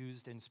to be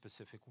used in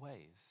specific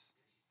ways.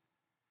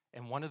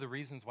 And one of the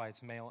reasons why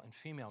it's male and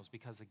female is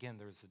because, again,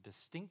 there's a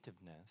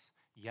distinctiveness,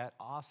 yet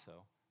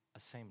also a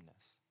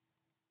sameness.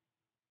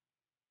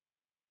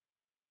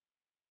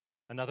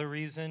 Another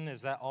reason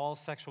is that all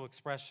sexual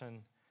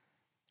expression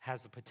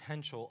has the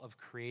potential of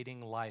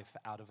creating life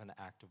out of an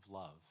act of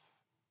love.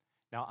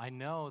 Now, I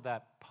know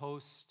that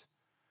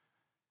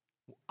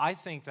I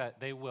think that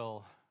they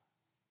will,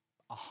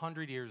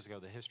 100 years ago,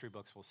 the history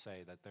books will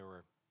say that there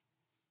were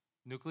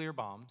nuclear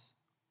bombs,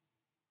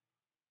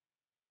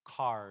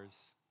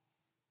 cars,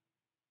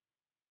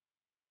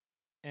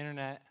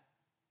 internet,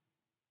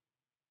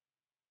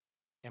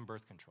 and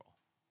birth control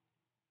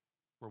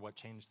were what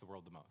changed the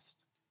world the most.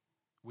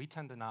 We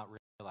tend to not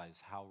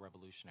realize how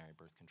revolutionary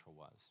birth control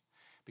was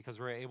because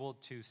we're able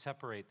to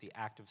separate the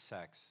act of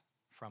sex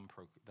from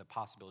the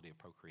possibility of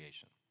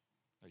procreation.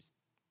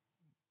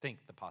 Think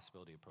the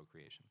possibility of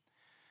procreation.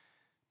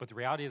 But the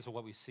reality is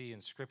what we see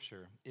in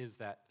Scripture is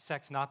that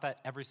sex, not that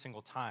every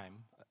single time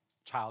a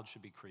child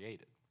should be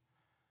created,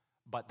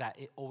 but that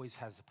it always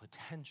has the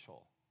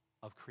potential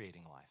of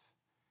creating life,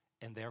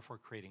 and therefore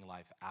creating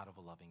life out of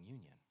a loving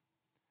union.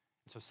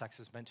 And so sex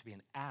is meant to be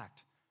an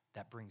act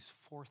that brings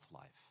forth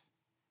life.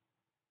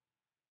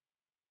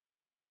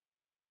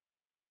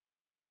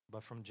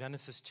 But from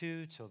Genesis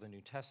 2 till the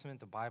New Testament,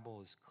 the Bible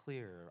is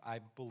clear. I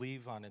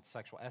believe on its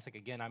sexual ethic.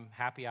 Again, I'm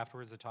happy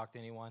afterwards to talk to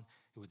anyone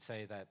who would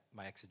say that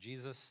my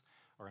exegesis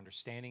or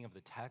understanding of the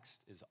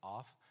text is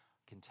off.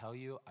 I can tell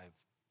you I've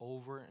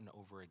over and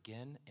over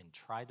again and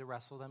tried to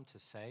wrestle them to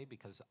say,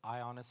 because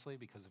I honestly,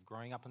 because of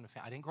growing up in the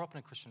family, I didn't grow up in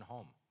a Christian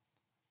home.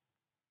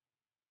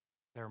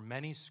 There are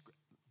many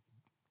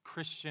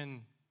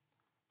Christian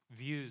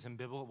views in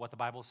what the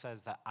Bible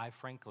says that I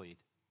frankly,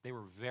 they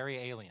were very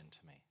alien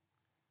to me.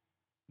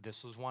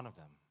 This was one of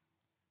them.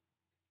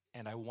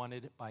 And I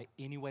wanted by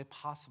any way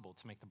possible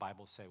to make the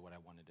Bible say what I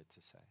wanted it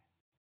to say.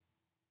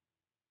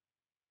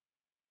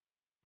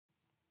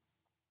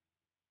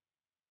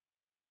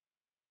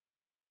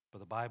 But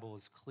the Bible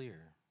is clear.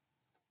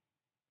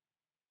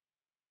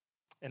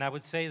 And I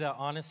would say that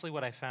honestly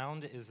what I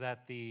found is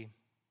that the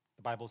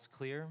Bible's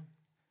clear,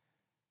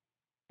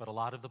 but a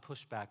lot of the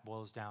pushback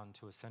boils down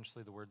to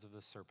essentially the words of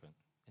the serpent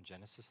in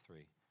Genesis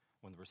 3,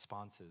 when the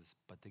response is,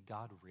 but did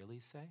God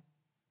really say?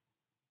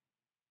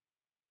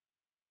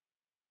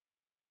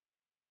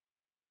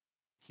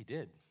 He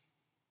did.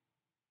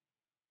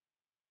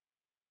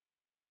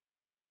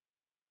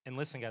 And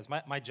listen, guys,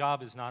 my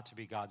job is not to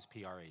be God's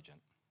PR agent.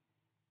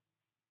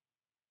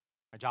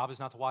 My job is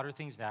not to water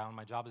things down.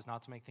 My job is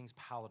not to make things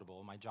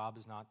palatable. My job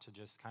is not to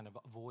just kind of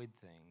avoid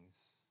things.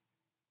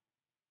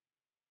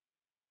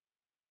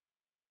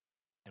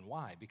 And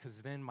why?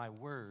 Because then my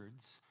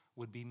words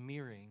would be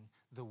mirroring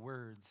the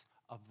words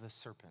of the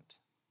serpent.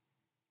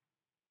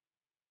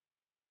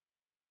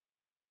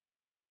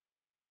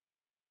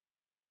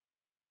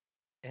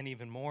 And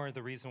even more,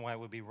 the reason why it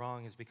would be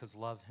wrong is because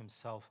love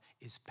himself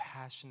is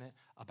passionate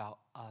about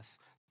us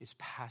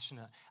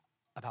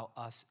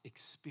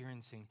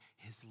experiencing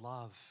his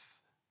love.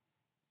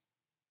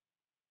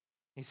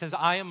 He says,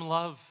 I am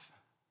love.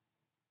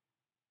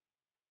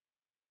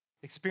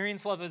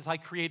 Experience love as I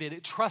created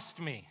it. Trust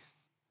me.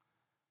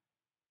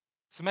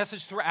 It's a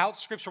message throughout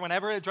Scripture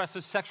whenever it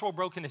addresses sexual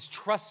brokenness.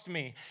 Trust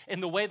me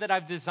in the way that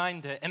I've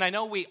designed it. And I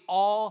know we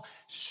all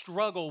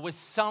struggle with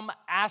some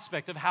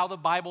aspect of how the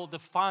Bible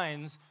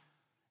defines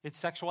its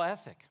sexual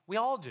ethic. We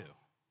all do.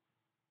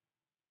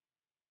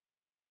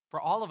 For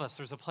all of us,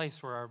 there's a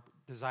place where our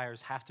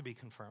desires have to be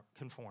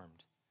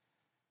conformed.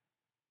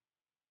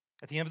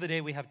 At the end of the day,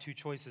 we have two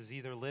choices: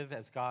 either live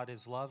as God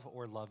is love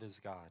or love is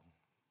God,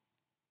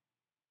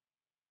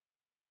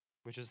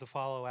 which is to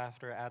follow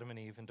after Adam and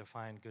Eve and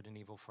define good and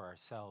evil for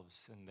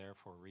ourselves and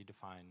therefore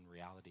redefine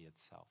reality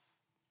itself.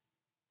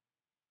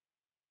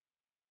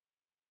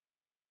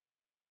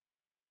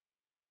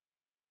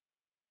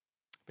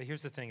 But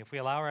here's the thing. If we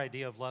allow our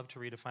idea of love to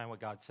redefine what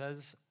God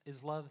says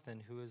is love,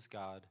 then who is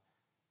God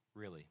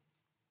really?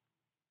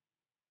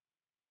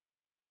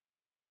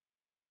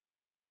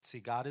 See,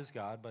 God is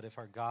God, but if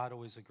our God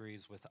always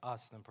agrees with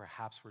us, then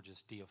perhaps we're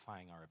just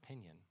deifying our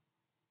opinion.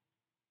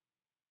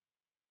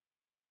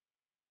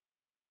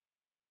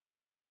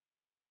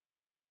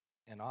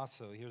 And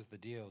also, here's the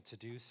deal, to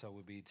do so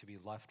would be to be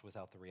left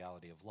without the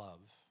reality of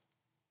love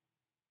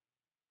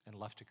and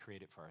left to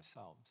create it for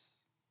ourselves.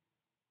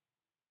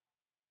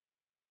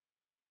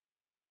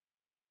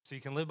 So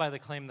you can live by the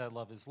claim that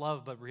love is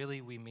love, but really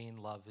we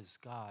mean love is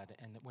God.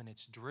 And when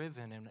it's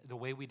driven, and the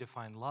way we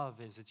define love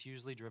is it's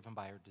usually driven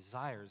by our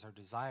desires. Our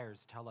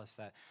desires tell us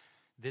that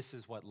this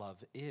is what love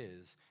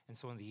is. And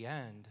so in the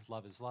end,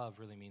 love is love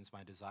really means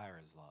my desire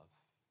is love.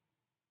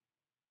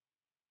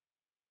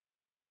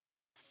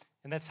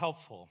 And that's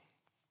helpful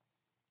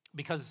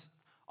because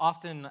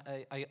often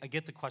I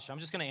get the question. I'm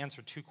just going to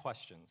answer two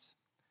questions.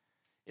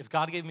 If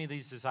God gave me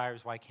these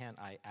desires, why can't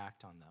I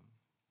act on them?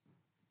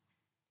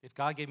 If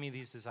God gave me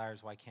these desires,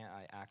 why can't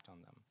I act on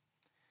them?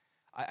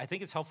 I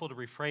think it's helpful to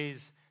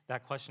rephrase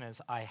that question as,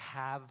 I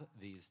have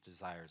these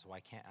desires, why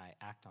can't I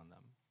act on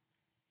them?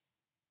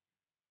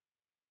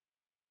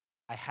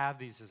 I have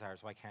these desires,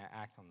 why can't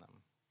I act on them?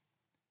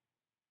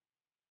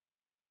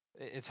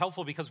 It's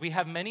helpful because we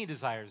have many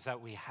desires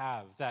that we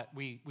have that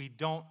we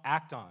don't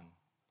act on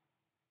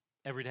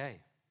every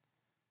day.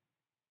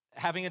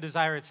 Having a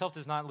desire itself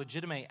does not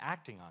legitimate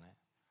acting on it,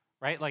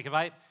 right? Like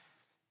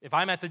if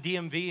I'm at the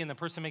DMV and the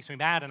person makes me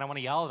mad and I want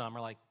to yell at them,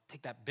 or like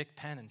take that big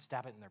pen and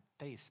stab it in their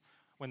face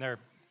when they're,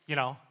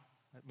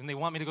 when they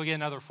want me to go get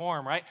another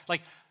form, right?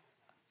 Like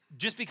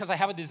just because I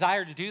have a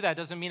desire to do that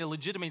doesn't mean it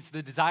legitimates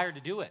the desire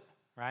to do it,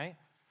 right?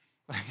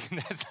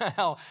 That's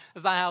not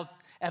how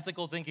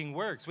ethical thinking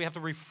works. We have to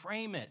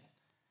reframe it.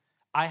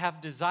 I have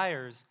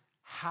desires.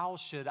 How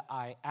should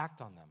I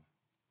act on them?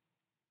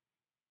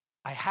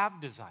 I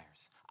have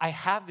desires. I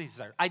have these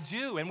desires. I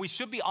do, and we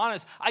should be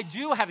honest. I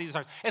do have these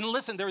desires. And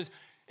listen,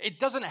 it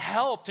doesn't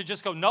help to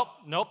just go, nope,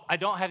 I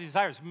don't have these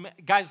desires.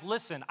 Guys,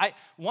 listen,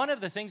 one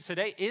of the things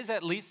today is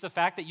at least the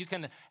fact that you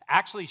can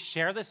actually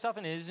share this stuff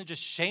and it isn't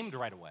just shamed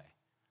right away.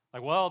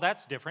 Like, well,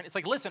 that's different. It's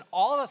like, listen,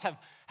 all of us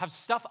have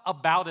stuff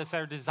about us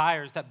that are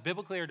desires that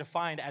biblically are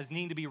defined as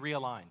needing to be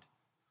realigned.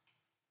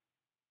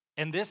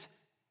 And this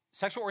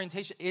sexual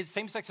orientation,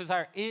 same-sex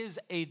desire, is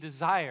a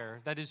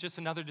desire that is just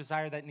another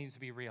desire that needs to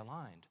be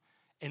realigned.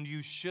 And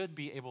you should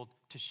be able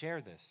to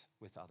share this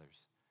with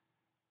others.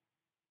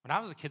 When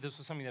I was a kid, this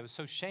was something that was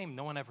so shamed,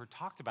 no one ever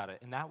talked about it,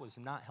 and that was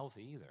not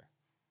healthy either.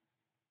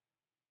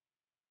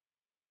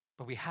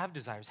 But we have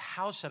desires.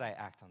 How should I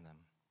act on them?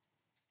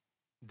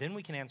 Then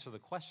we can answer the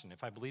question.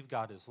 If I believe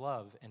God is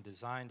love and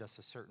designed us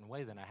a certain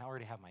way, then I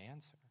already have my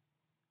answer.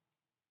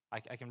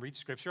 I can read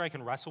Scripture, I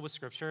can wrestle with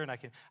Scripture, and I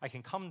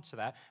can come to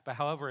that. But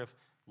however, if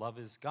love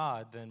is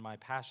God, then my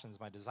passions,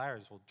 my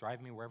desires will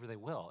drive me wherever they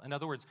will. In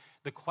other words,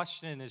 the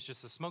question is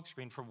just a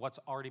smokescreen for what's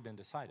already been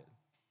decided.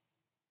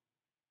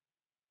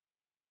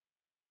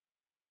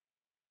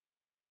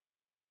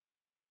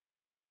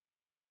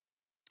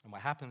 And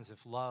what happens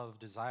if love,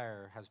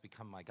 desire, has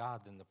become my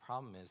God, then the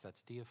problem is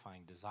that's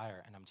deifying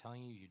desire. And I'm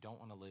telling you, you don't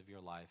want to live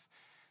your life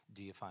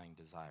deifying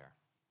desire.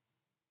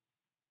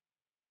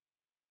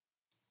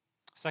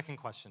 Second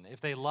question, if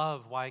they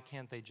love, why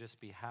can't they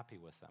just be happy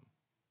with them?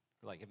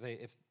 Like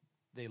if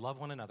they love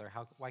one another,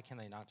 why can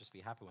they not just be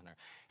happy with her?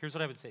 Here's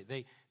what I would say.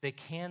 They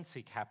can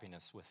seek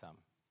happiness with them.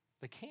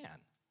 They can.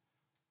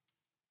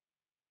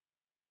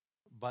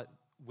 But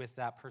with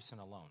that person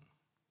alone.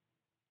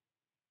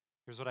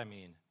 Here's what I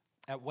mean.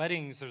 At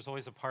weddings, there's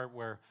always a part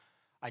where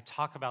I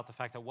talk about the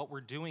fact that what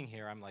we're doing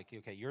here, I'm like,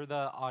 okay, you're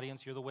the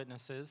audience, you're the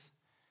witnesses.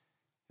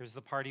 Here's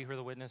the party, who are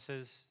the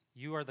witnesses.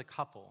 You are the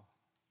couple.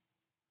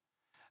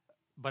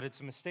 But it's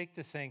a mistake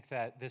to think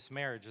that this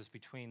marriage is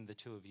between the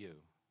two of you.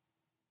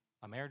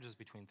 A marriage is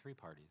between three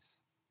parties.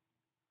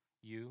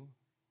 You,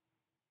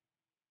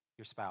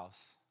 your spouse,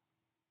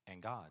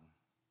 and God.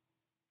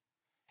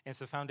 And it's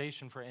the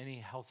foundation for any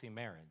healthy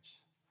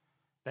marriage.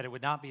 That it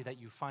would not be that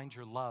you find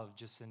your love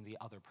just in the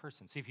other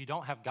person. See, if you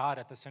don't have God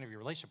at the center of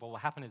your relationship, what will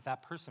happen is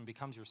that person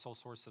becomes your sole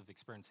source of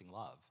experiencing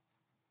love.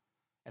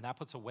 And that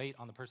puts a weight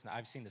on the person.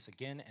 I've seen this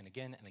again and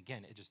again and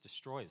again. It just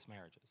destroys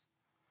marriages.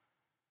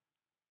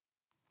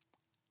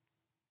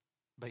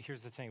 But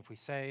here's the thing. If we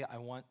say, I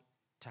want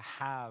to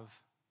have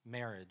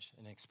marriage,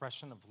 an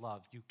expression of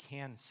love, you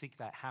can seek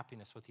that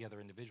happiness with the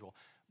other individual.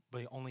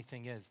 But the only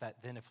thing is that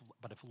then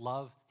if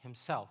love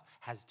himself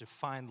has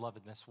defined love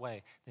in this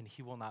way, then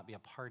he will not be a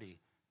party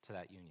to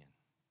that union.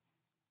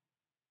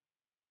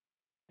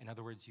 In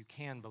other words, you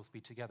can both be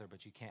together,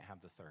 but you can't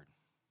have the third.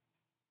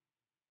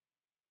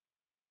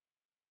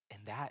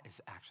 And that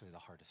is actually the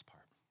hardest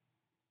part.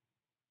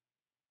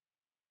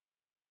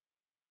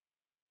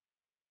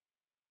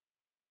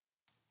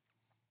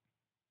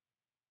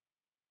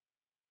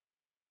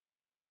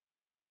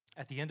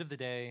 At the end of the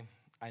day,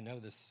 I know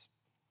this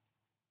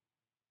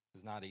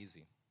is not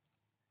easy.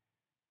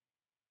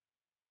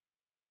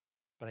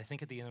 But I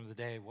think at the end of the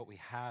day, what we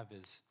have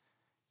is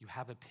you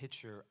have a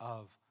picture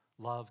of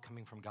love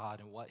coming from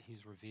God and what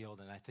he's revealed.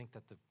 And I think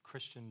that the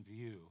Christian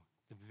view,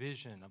 the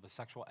vision of a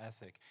sexual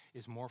ethic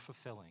is more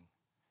fulfilling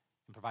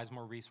and provides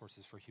more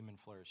resources for human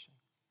flourishing.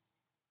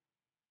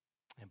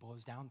 And it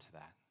boils down to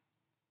that.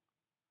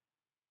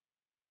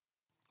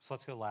 So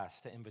let's go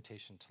last to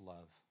invitation to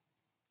love.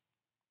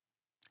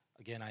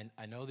 Again,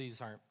 I know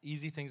these aren't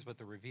easy things, but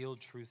they're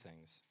revealed true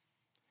things.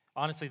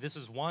 Honestly, this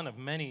is one of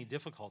many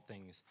difficult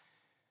things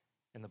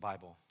in the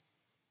Bible.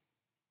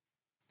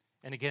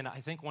 And again, I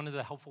think one of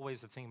the helpful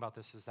ways of thinking about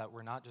this is that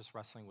we're not just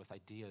wrestling with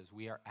ideas,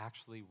 we are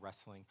actually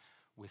wrestling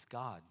with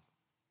God.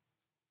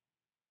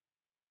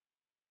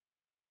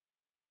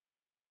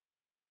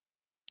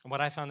 And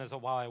what I found is that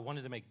while I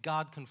wanted to make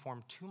God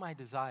conform to my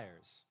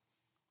desires,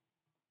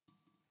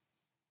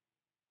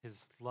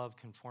 his love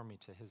conformed me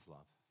to his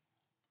love.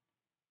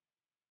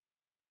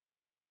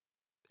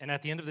 And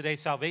at the end of the day,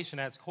 salvation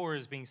at its core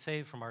is being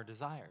saved from our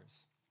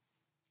desires.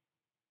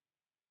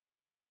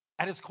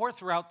 At its core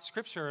throughout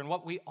Scripture and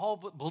what we all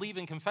believe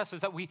and confess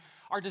is that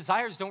our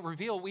desires don't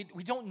reveal. We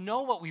don't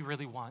know what we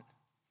really want.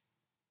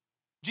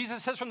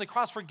 Jesus says from the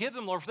cross, forgive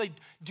them, Lord, for they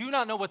do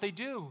not know what they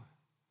do.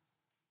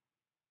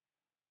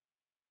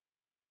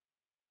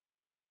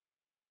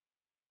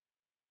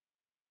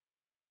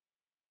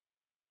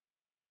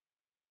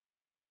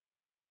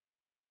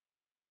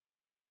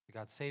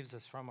 God saves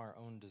us from our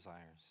own desires.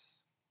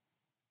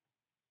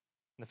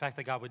 And the fact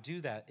that God would do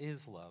that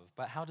is love.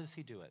 But how does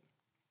he do it?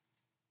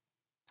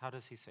 How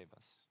does he save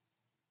us?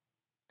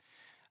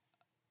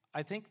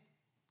 I think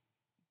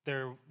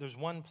there's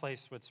one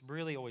place that's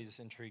really always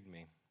intrigued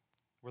me,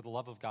 where the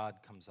love of God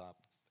comes up,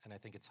 and I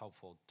think it's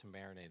helpful to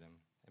marinate him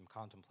and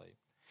contemplate.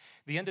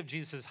 The end of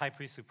Jesus' high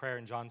priestly prayer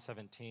in John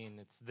 17,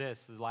 it's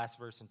this, the last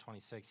verse in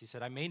 26. He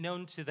said, I made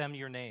known to them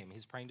your name.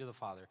 He's praying to the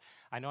Father.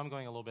 I know I'm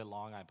going a little bit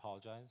long, I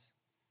apologize.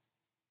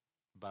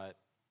 But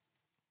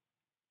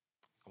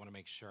I want to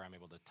make sure I'm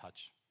able to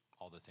touch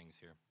all the things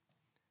here.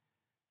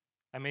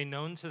 I made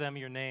known to them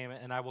your name,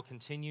 and I will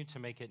continue to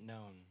make it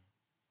known,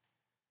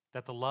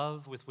 that the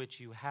love with which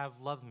you have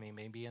loved me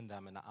may be in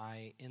them, and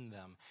I in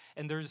them.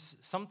 And there's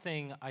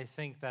something I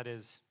think that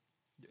is,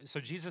 so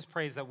Jesus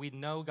prays that we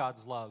know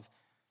God's love,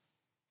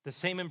 the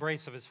same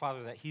embrace of his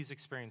Father that he's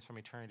experienced from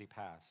eternity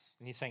past.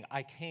 And he's saying,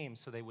 I came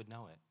so they would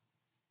know it.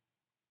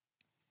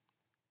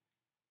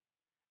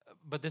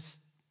 But this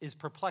is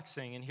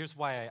perplexing, and here's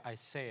why I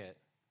say it.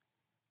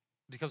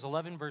 Because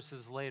 11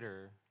 verses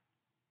later,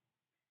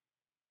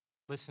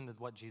 listen to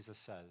what Jesus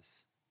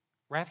says.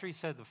 Right after he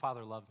said, the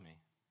Father loved me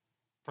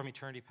from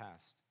eternity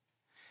past.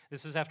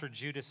 This is after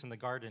Judas in the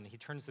garden. He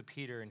turns to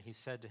Peter and he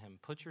said to him,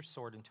 put your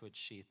sword into its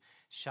sheath.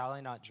 Shall I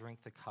not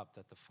drink the cup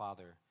that the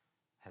Father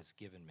has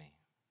given me?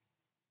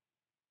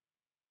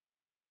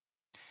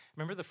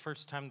 Remember the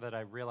first time that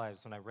I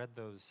realized when I read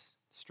those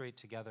straight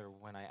together,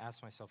 when I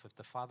asked myself, if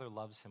the Father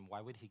loves him,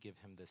 why would he give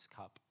him this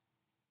cup?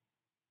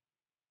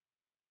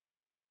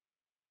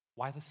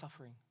 Why the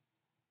suffering?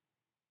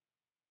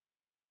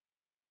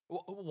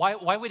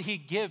 Why would he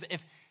give?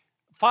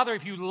 Father,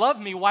 if you love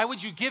me, why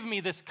would you give me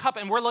this cup?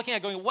 And we're looking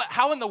at going,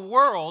 how in the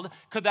world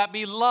could that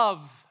be love?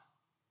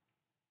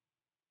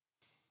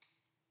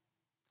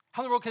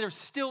 How in the world could there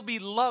still be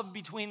love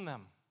between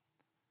them?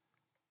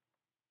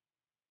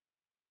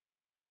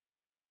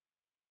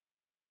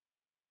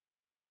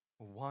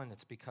 One,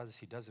 it's because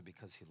he does it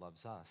because he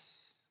loves us.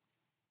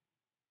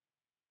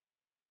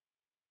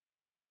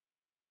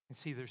 And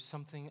see, there's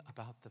something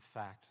about the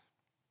fact,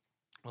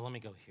 well, let me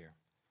go here.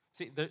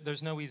 See,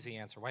 there's no easy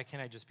answer. Why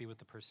can't I just be with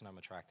the person I'm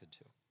attracted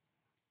to?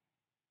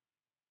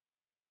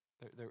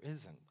 There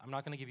isn't. I'm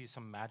not going to give you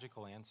some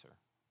magical answer.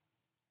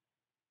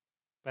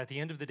 But at the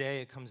end of the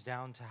day, it comes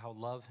down to how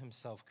love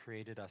himself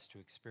created us to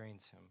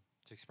experience him,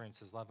 to experience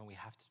his love, and we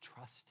have to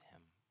trust him.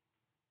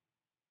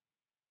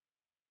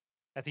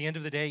 At the end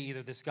of the day,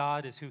 either this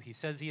God is who he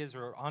says he is,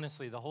 or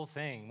honestly, the whole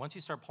thing, once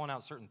you start pulling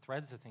out certain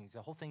threads of things,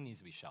 the whole thing needs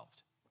to be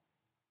shelved.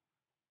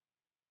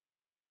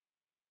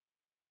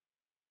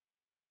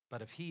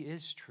 But if he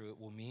is true, it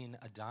will mean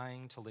a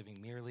dying to living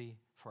merely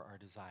for our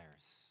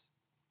desires.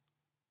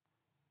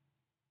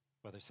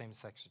 Whether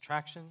same-sex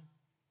attraction,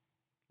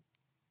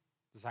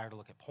 desire to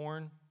look at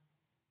porn,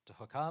 to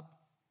hook up.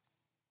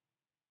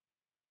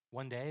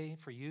 One day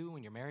for you,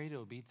 when you're married, it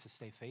will be to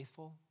stay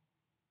faithful.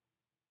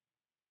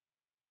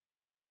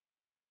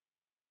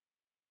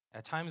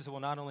 At times, it will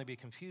not only be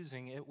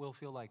confusing, it will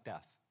feel like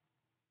death.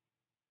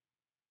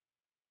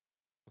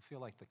 It will feel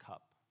like the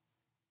cup.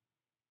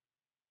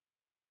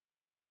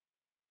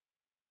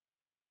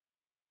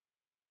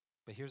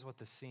 But here's what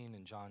the scene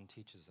in John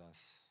teaches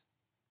us.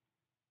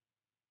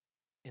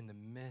 In the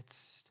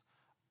midst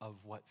of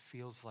what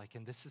feels like,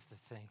 and this is the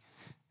thing,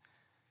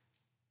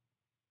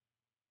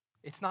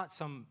 it's not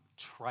some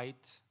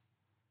trite,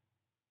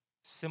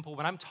 simple,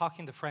 when I'm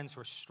talking to friends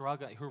who are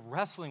struggling, who are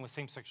wrestling with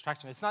same-sex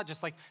attraction, it's not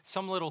just like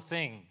some little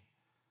thing.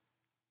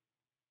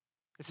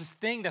 It's this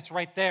thing that's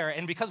right there.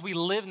 And because we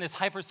live in this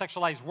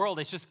hypersexualized world,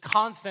 it's just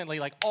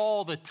constantly, like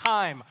all the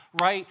time,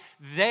 right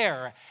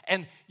there.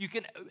 And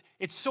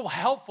it's so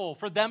helpful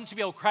for them to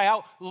be able to cry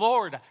out,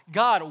 Lord,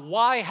 God,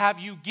 why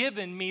have you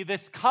given me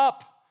this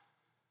cup?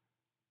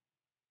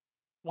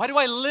 Why do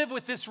I live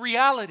with this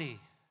reality?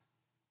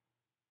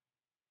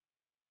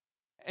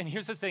 And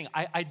here's the thing,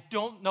 I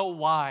don't know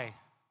why.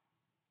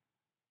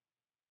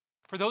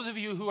 For those of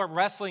you who are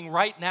wrestling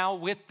right now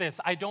with this,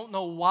 I don't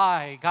know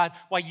why, God,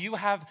 why you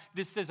have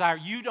this desire.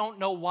 You don't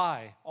know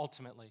why,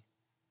 ultimately.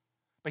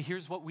 But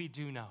here's what we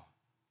do know.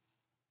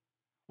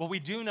 What we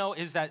do know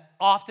is that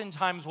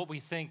oftentimes what we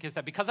think is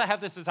that because I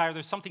have this desire,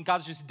 there's something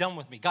God's just done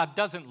with me. God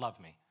doesn't love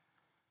me.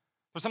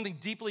 There's something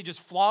deeply just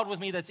flawed with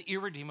me that's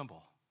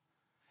irredeemable.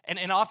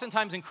 And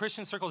oftentimes in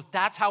Christian circles,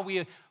 that's how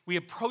we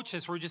approach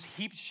this, where we just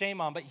heap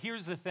shame on. But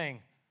here's the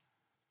thing.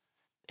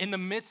 In the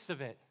midst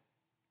of it,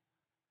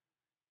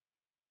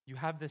 you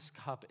have this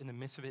cup. In the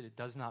midst of it, it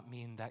does not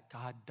mean that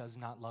God does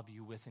not love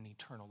you with an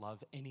eternal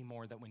love any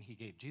more than when he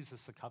gave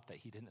Jesus the cup that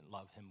he didn't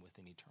love him with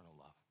an eternal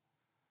love.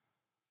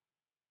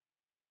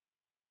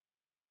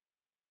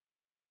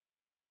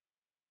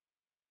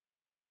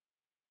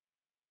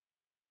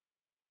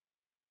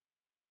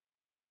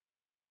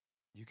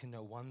 You can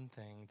know one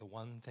thing, the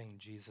one thing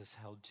Jesus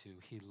held to,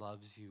 he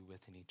loves you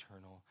with an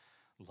eternal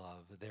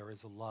love. There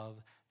is a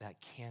love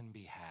that can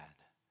be had,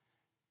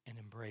 an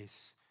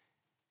embrace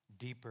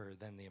deeper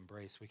than the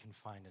embrace we can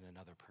find in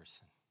another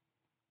person.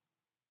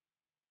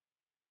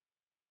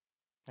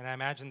 And I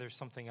imagine there's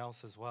something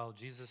else as well.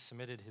 Jesus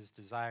submitted his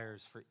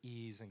desires for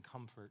ease and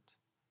comfort.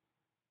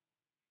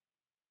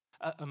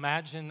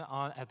 Imagine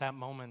at that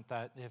moment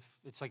that if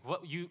it's like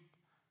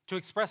to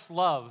express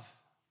love,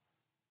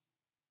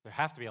 there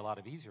have to be a lot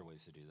of easier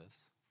ways to do this.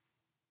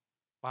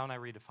 Why don't I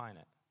redefine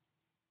it?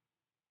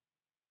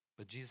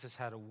 But Jesus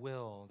had a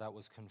will that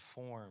was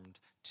conformed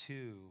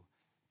to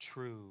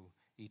true,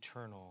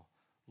 eternal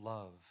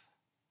love.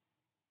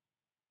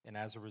 And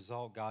as a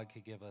result, God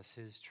could give us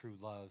his true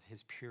love,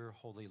 his pure,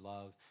 holy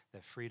love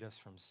that freed us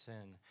from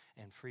sin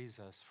and frees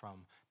us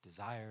from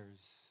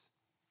desires.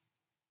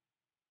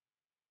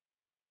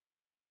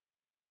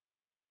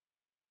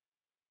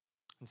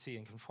 And see,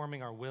 in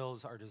conforming our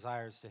wills, our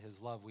desires to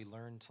his love, we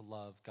learn to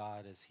love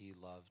God as he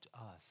loved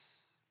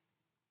us.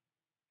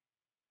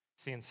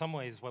 See, in some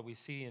ways, what we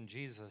see in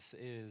Jesus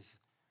is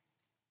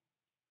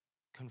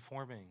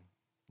conforming,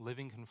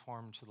 living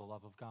conformed to the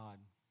love of God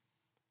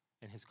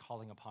and his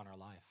calling upon our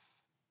life.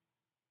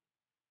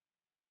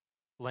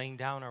 Laying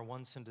down our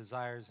wants and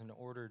desires in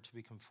order to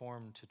be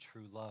conformed to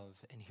true love.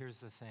 And here's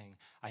the thing.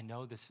 I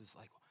know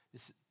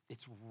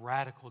it's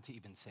radical to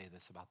even say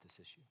this about this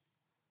issue.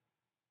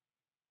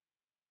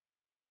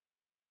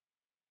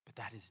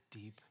 But that is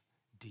deep,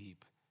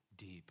 deep,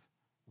 deep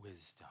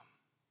wisdom.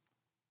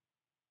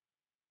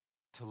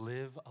 To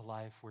live a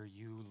life where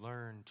you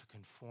learn to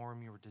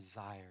conform your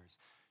desires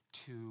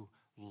to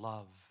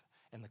love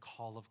and the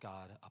call of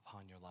God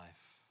upon your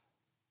life.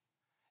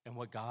 And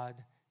what God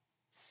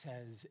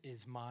says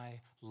is, my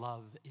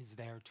love is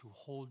there to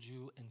hold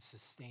you and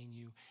sustain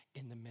you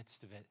in the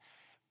midst of it.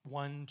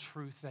 One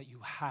truth that you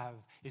have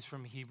is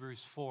from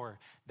Hebrews 4,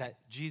 that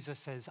Jesus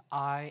says,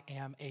 I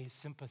am a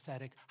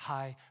sympathetic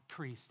high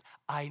priest.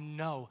 I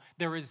know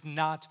there is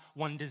not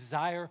one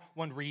desire,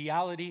 one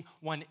reality,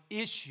 one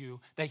issue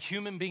that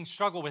human beings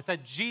struggle with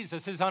that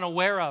Jesus is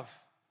unaware of,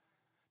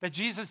 that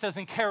Jesus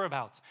doesn't care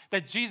about,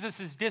 that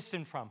Jesus is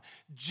distant from.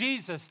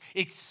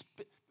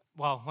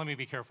 Let me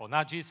be careful.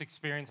 Not Jesus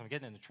experience, I'm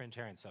getting into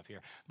Trinitarian stuff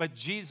here, but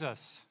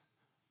Jesus,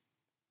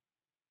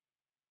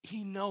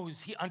 he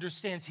knows, he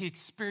understands, he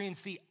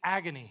experienced the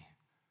agony.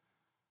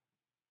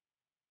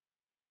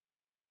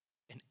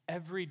 And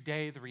every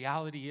day, the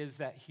reality is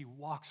that he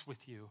walks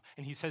with you.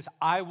 And he says,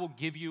 I will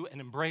give you an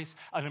embrace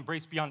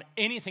beyond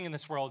anything in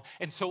this world.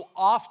 And so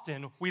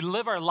often, we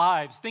live our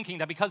lives thinking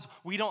that because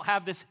we don't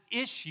have this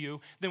issue,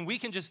 then we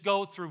can just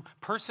go through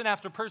person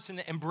after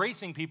person,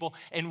 embracing people,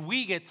 and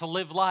we get to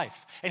live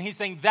life. And he's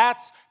saying,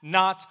 that's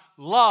not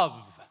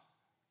love.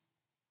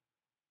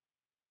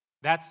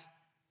 That's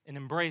an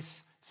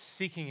embrace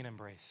seeking an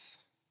embrace.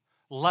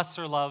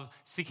 Lesser love,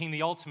 seeking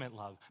the ultimate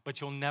love,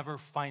 but you'll never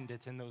find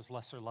it in those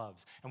lesser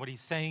loves. And what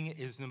he's saying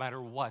is, no matter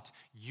what,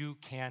 you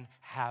can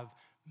have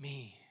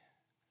me.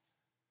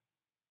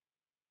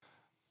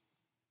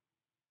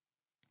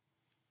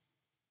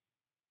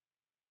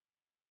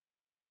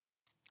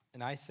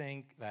 And I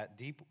think that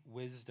deep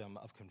wisdom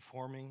of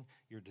conforming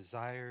your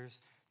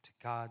desires to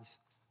God's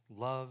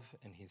love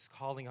and he's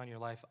calling on your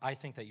life, I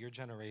think that your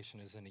generation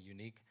is in a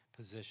unique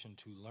position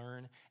to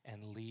learn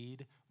and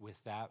lead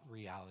with that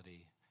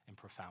reality in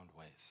profound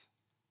ways.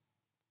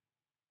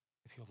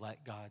 If you'll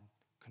let God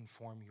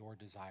conform your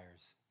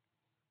desires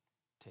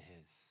to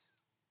his.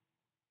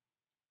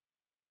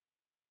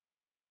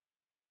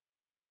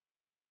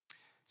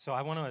 So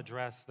I want to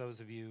address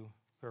those of you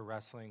who are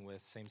wrestling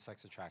with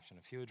same-sex attraction.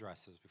 A few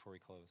addresses before we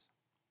close.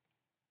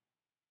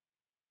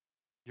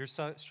 You're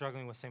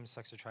struggling with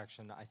same-sex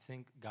attraction. I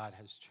think God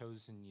has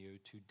chosen you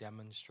to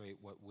demonstrate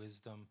what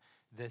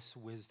this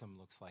wisdom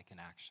looks like in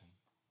action.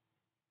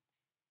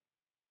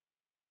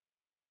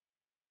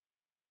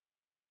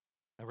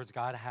 In other words,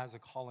 God has a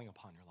calling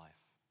upon your life.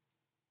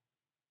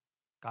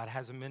 God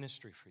has a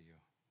ministry for you.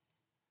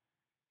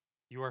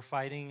 You are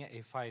fighting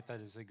a fight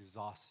that is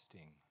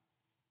exhausting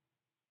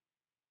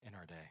in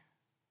our day.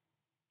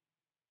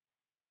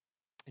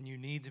 And you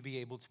need to be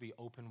able to be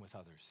open with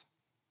others.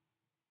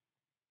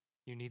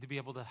 You need to be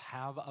able to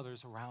have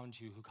others around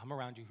you who come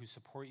around you, who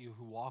support you,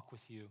 who walk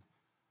with you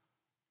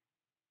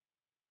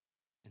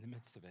in the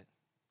midst of it.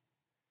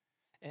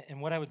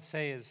 And what I would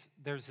say is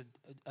there's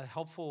a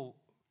helpful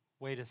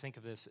way to think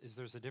of this is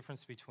there's a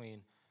difference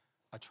between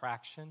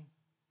attraction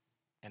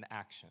and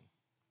action.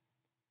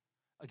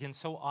 Again,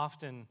 so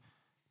often,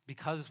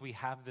 because we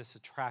have this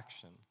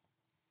attraction,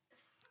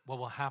 what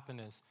will happen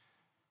is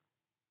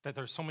that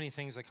there's so many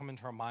things that come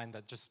into our mind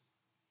that just,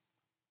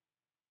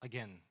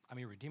 again, I'm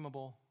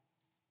irredeemable,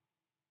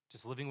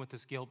 just living with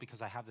this guilt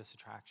because I have this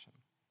attraction.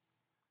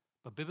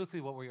 But biblically,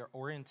 what we are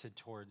oriented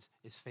towards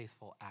is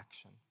faithful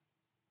action.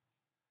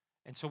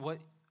 And so what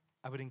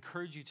I would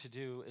encourage you to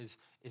do is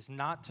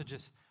not to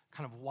just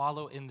kind of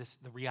wallow in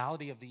the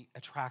reality of the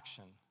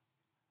attraction,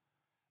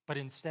 but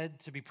instead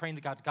to be praying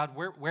to God, God,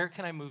 where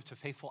can I move to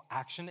faithful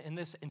action in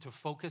this and to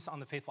focus on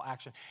the faithful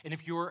action? And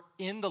if you're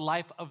in the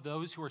life of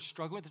those who are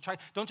struggling with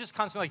attraction, don't just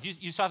constantly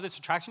you still have this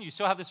attraction, you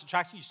still have this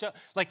attraction, you still,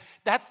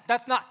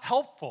 that's not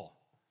helpful.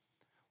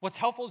 What's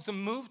helpful is to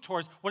move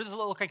towards what does it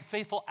look like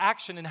faithful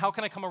action, and how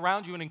can I come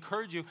around you and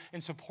encourage you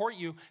and support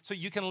you so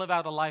you can live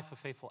out a life of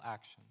faithful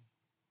action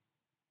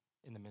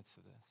in the midst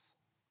of this.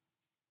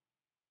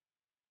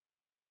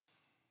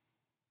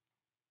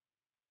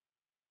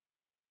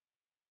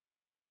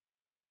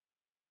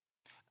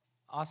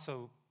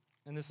 Also,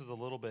 and this is a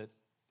little bit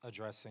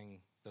addressing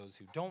those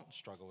who don't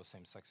struggle with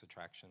same-sex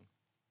attraction,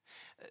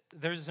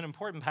 there's an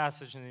important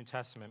passage in the New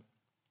Testament,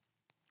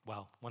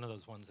 well, one of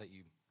those ones that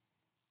you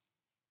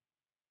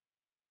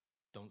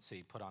don't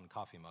see put on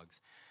coffee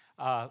mugs.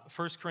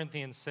 1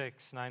 Corinthians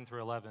 6, 9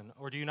 through 11.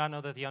 Or do you not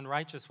know that the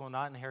unrighteous will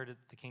not inherit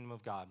the kingdom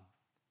of God?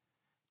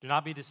 Do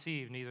not be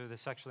deceived, neither the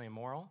sexually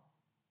immoral,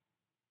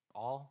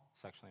 all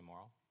sexually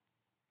immoral,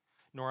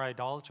 nor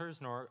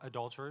idolaters, nor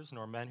adulterers,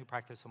 nor men who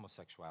practice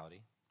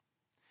homosexuality,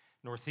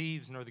 nor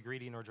thieves, nor the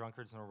greedy, nor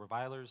drunkards, nor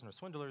revilers, nor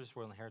swindlers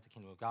will inherit the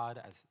kingdom of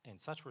God. And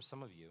such were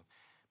some of you,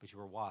 but you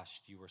were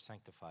washed, you were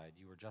sanctified,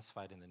 you were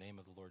justified in the name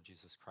of the Lord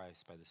Jesus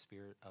Christ by the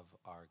Spirit of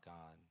our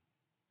God.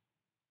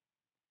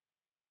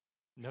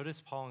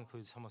 Notice Paul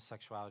includes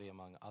homosexuality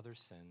among other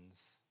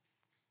sins.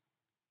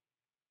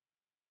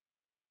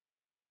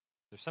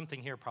 There's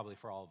something here probably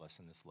for all of us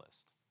in this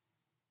list.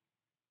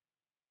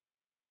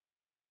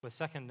 But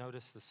second,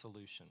 notice the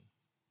solution: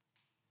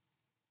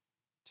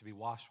 to be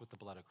washed with the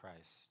blood of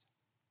Christ.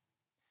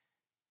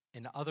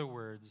 In other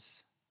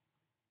words,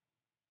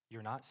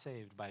 you're not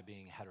saved by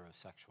being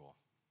heterosexual.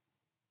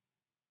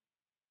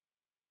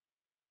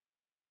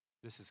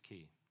 This is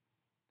key.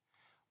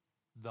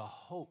 The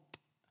hope,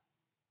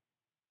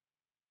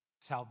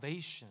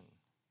 salvation,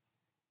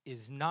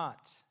 is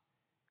not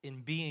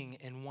in being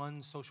in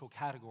one social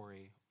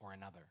category or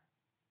another.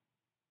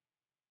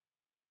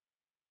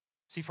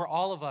 See, for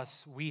all of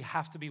us, we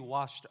have to be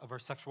washed of our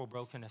sexual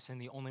brokenness,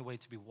 and the only way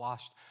to be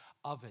washed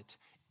of it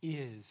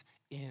is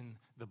in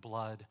the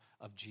blood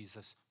of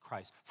Jesus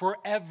Christ. For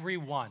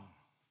everyone.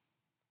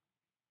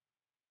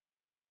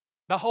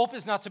 The hope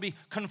is not to be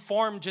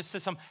conformed just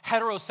to some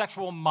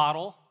heterosexual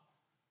model.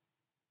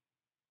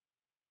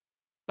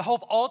 The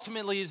hope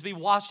ultimately is to be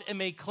washed and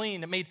made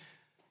clean, and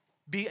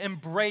be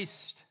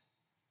embraced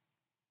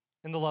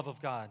in the love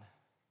of God.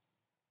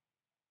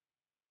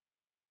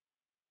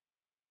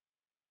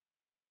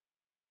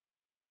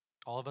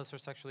 All of us are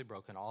sexually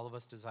broken. All of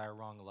us desire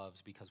wrong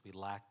loves because we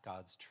lack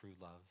God's true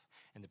love.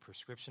 And the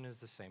prescription is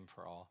the same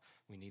for all.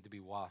 We need to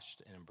be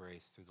washed and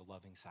embraced through the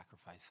loving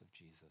sacrifice of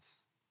Jesus.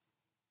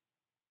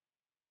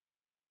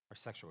 Our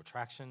sexual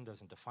attraction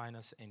doesn't define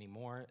us any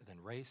more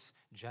than race,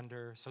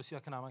 gender,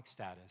 socioeconomic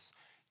status.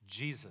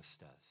 Jesus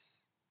does.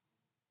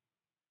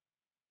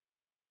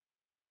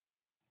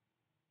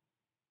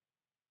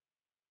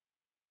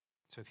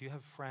 So if you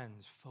have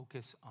friends,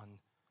 focus on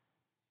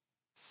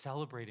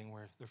celebrating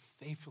where they're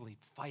faithfully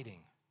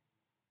fighting.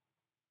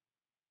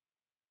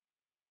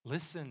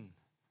 Listen,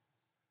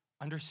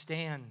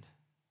 understand.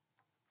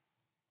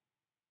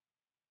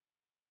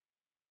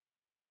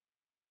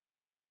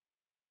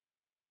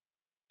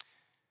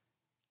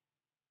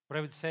 What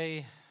I would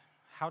say,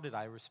 how did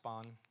I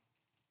respond?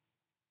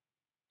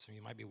 So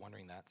you might be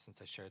wondering that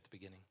since I shared at the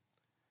beginning.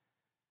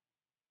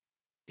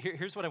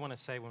 Here's what I want to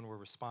say when we're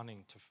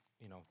responding to,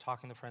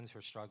 talking to friends who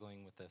are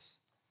struggling with this.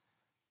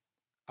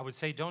 I would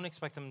say don't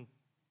expect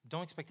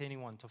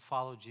anyone to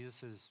follow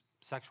Jesus'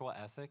 sexual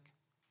ethic,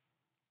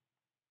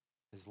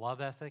 his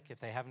love ethic, if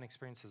they haven't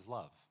experienced his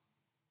love.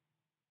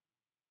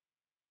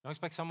 Don't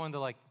expect someone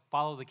to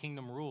follow the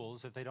kingdom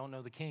rules if they don't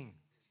know the king.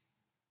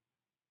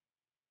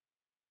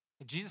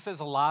 Jesus says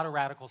a lot of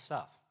radical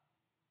stuff.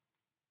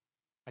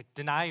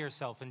 Deny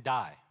yourself and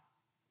die.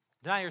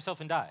 Deny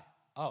yourself and die.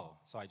 Oh,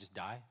 so I just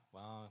die?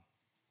 Well,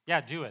 yeah,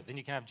 do it. Then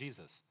you can have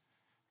Jesus.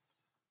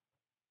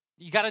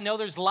 You got to know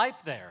there's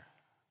life there.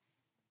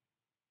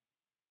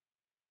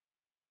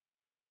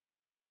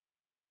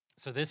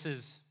 So this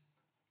is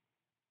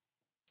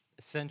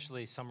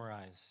essentially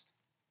summarized.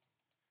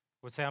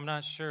 I would say I'm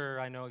not sure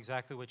I know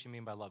exactly what you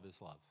mean by love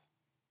is love.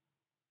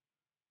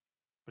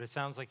 But it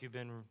sounds like you've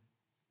been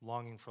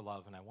longing for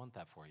love, and I want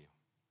that for you.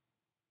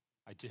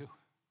 I do.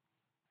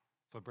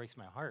 So it breaks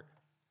my heart.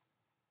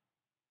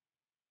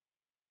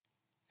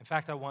 In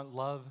fact, I want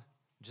love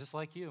just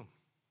like you.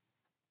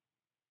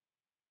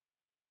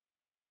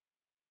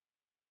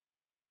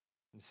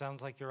 It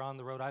sounds like you're on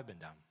the road I've been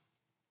down.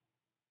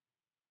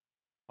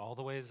 All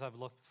the ways I've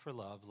looked for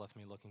love left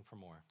me looking for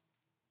more.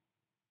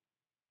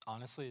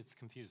 Honestly, it's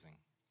confusing.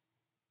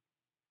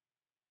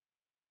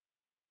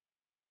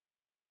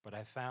 But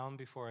I found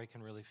before I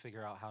can really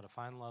figure out how to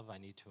find love, I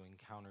need to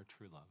encounter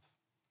true love.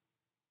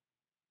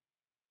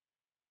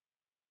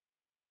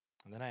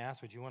 And then I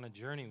asked, would you want to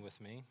journey with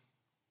me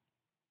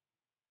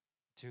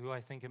to who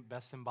I think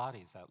best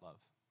embodies that love?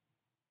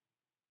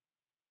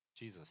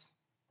 Jesus.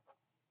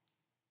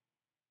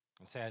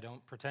 And say, I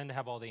don't pretend to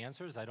have all the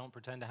answers. I don't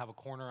pretend to have a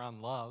corner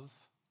on love.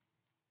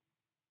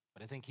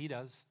 But I think he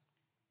does.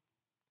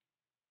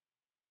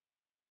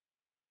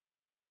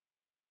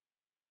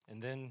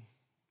 And then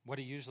what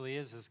it usually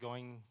is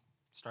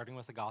starting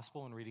with the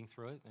gospel and reading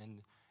through it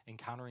and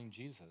encountering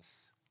Jesus.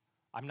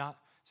 I'm not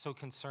so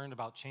concerned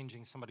about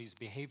changing somebody's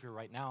behavior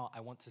right now. I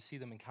want to see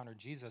them encounter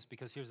Jesus,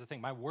 because here's the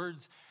thing. My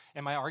words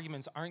and my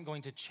arguments aren't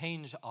going to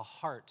change a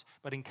heart,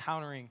 but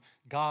encountering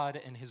God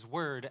and his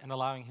word and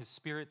allowing his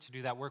Spirit to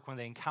do that work when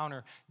they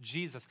encounter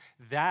Jesus,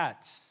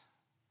 that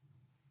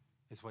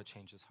is what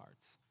changes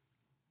hearts.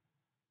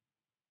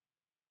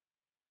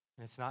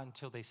 And it's not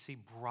until they see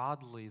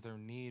broadly their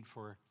need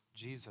for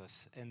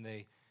Jesus and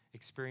they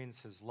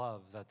experience his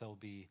love that they'll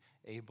be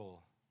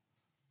able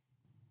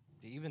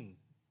to even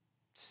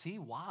see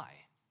why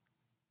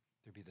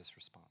there be this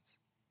response.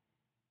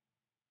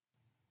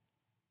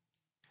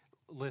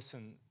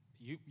 Listen,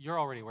 you're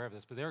already aware of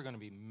this, but there are going to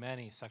be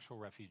many sexual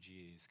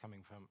refugees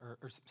coming from,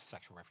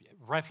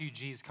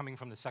 refugees coming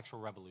from the sexual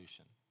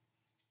revolution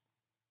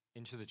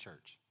into the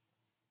church.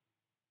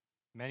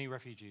 Many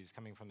refugees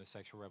coming from the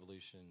sexual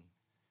revolution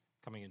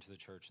coming into the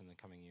church in the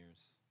coming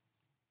years.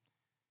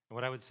 And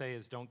what I would say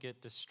is, don't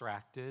get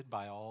distracted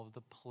by all of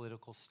the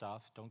political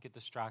stuff. Don't get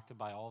distracted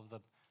by all of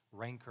the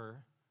rancor.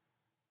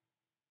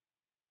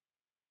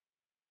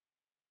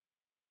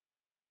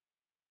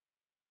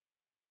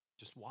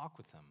 Just walk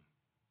with them.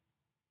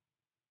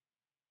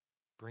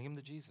 Bring him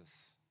to Jesus.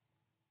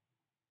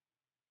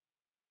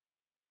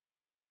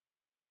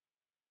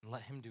 And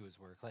let him do his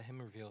work. Let him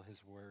reveal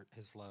his word,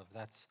 his love.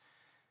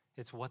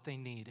 It's what they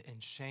need.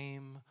 And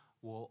shame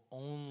will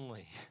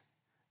only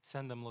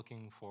send them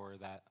looking for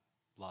that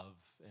love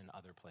in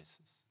other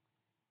places.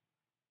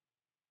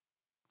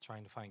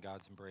 Trying to find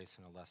God's embrace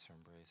in a lesser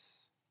embrace.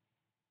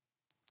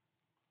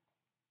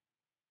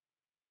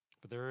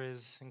 But there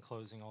is, in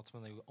closing,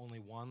 ultimately only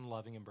one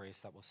loving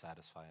embrace that will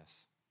satisfy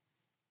us.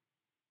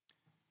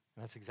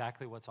 And that's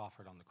exactly what's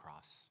offered on the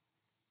cross.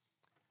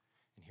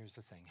 And here's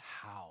the thing,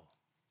 how?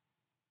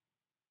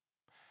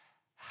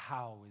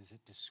 How is it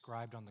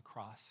described on the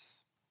cross?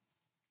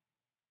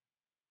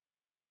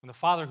 When the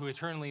Father who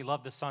eternally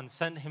loved the Son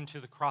sent him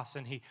to the cross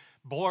and he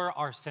bore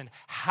our sin,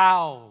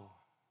 how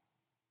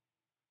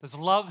does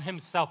love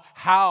himself,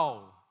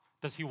 how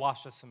does he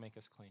wash us and make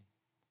us clean?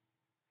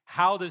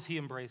 How does he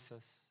embrace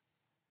us?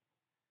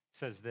 It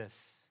says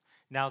this,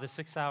 now the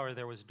 6th hour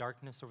there was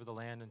darkness over the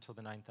land until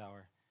the 9th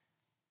hour.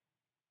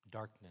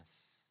 Darkness.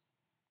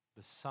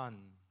 The sun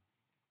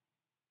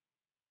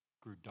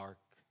grew dark,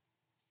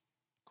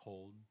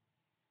 cold.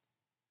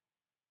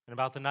 And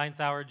about the 9th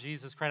hour,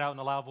 Jesus cried out in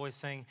a loud voice,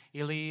 saying,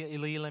 Eli,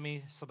 Eli,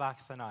 lema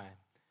sabachthani.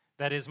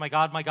 That is, my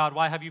God,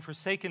 why have you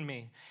forsaken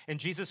me? And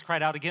Jesus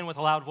cried out again with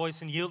a loud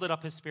voice and yielded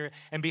up his spirit.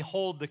 And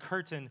behold, the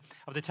curtain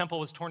of the temple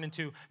was torn in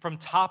two from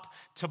top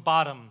to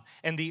bottom.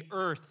 And the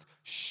earth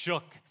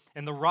shook,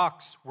 and the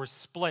rocks were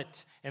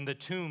split, and the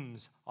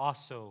tombs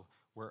also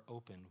were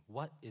open.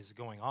 What is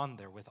going on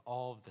there with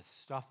all of the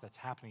stuff that's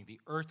happening? The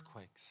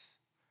earthquakes,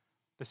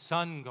 the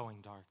sun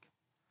going dark.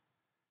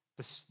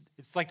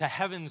 It's like the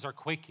heavens are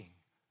quaking.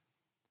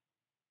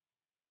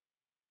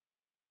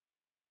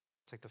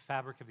 It's like the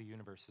fabric of the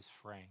universe is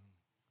fraying.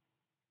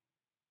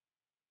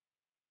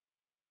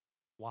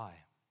 Why?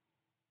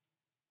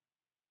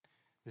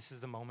 This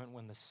is the moment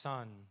when the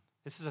sun,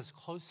 this is as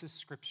close as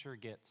Scripture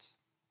gets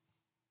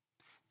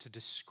to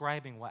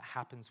describing what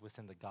happens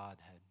within the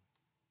Godhead.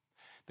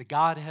 The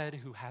Godhead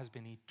who has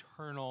been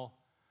eternal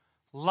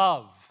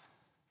love.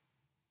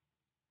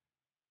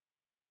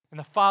 And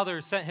the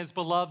Father sent his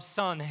beloved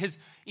Son, his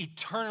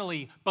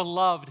eternally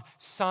beloved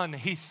Son.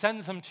 He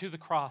sends him to the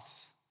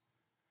cross.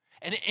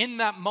 And in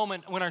that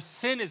moment, when our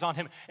sin is on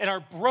him and our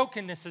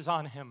brokenness is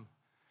on him,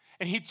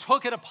 and he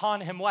took it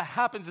upon him, what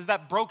happens is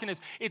that brokenness,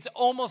 it's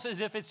almost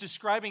as if it's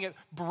describing it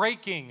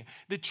breaking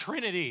the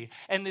Trinity,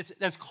 and it's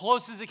as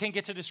close as it can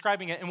get to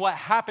describing it. And what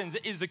happens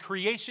is the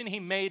creation he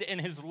made in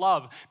his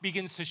love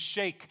begins to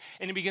shake,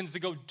 and it begins to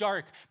go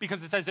dark,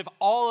 because it's as if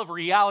all of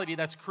reality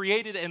that's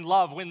created in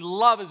love, when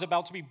love is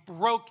about to be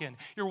broken,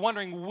 you're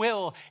wondering,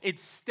 will it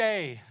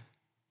stay?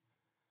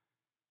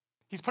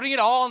 He's putting it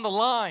all on the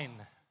line.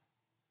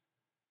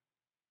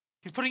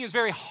 He's putting his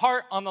very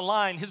heart on the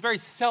line, his very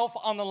self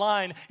on the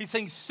line. He's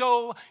saying,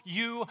 so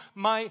you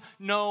might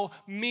know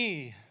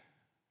me.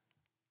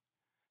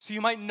 So you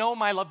might know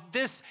my love.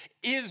 This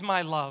is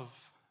my love.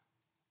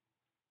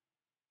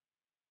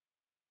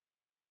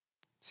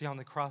 See, on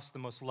the cross, the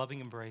most loving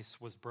embrace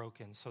was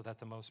broken so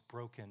that the most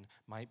broken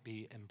might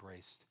be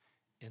embraced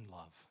in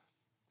love.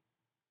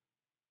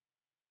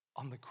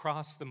 on the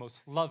cross, the most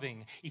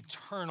loving,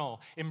 eternal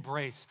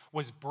embrace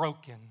was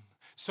broken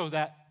so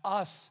that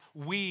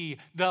we,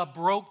 the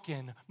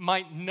broken,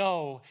 might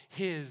know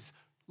his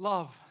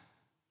love.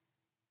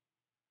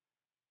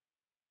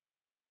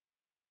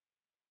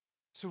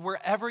 So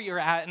wherever you're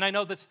at, and I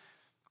know this,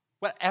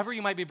 whatever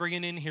you might be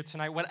bringing in here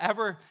tonight,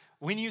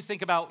 when you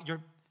think about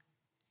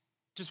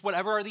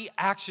whatever are the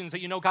actions that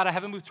you know, God, I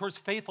haven't moved towards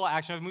faithful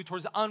action, I've moved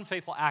towards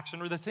unfaithful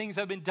action, or the things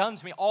that have been done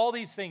to me, all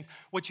these things,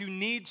 what you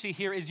need to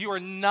hear is you are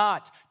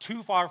not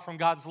too far from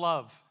God's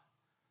love.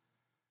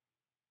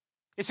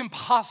 It's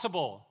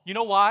impossible. You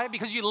know why?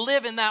 Because you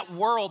live in that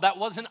world that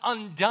wasn't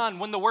undone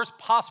when the worst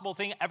possible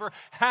thing ever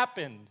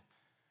happened.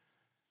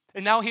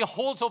 And now he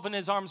holds open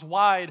his arms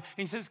wide and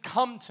he says,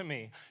 come to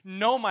me,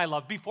 know my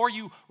love, before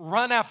you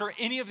run after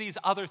any of these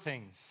other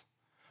things.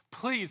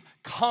 Please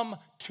come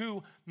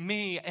to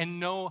me and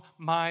know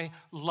my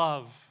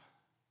love.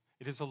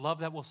 It is a love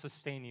that will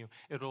sustain you.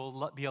 It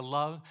will be a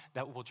love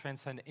that will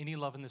transcend any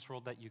love in this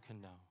world that you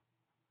can know.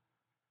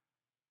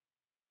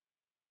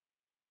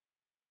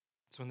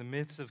 So in the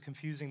midst of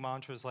confusing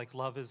mantras like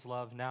love is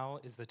love, now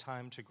is the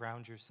time to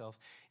ground yourself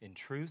in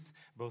truth,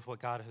 both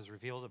what God has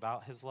revealed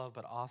about his love,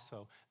 but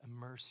also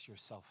immerse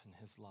yourself in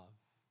his love.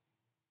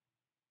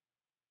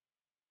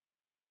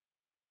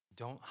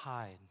 Don't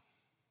hide.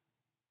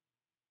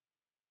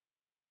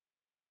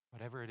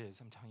 Whatever it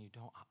is, I'm telling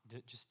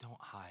you, just don't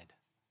hide.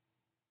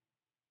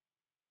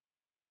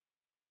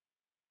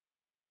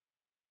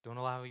 Don't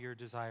allow your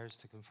desires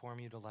to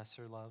conform you to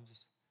lesser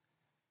loves.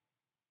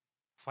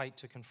 Fight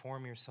to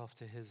conform yourself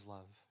to his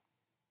love.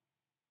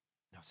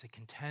 Now say,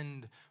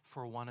 contend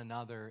for one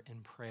another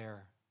in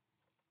prayer.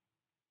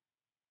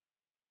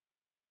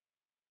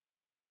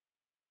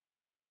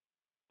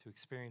 To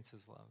experience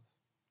his love.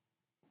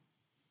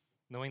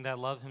 Knowing that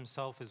love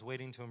himself is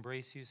waiting to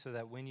embrace you so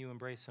that when you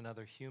embrace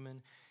another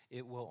human,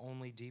 it will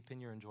only deepen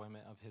your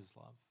enjoyment of his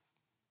love.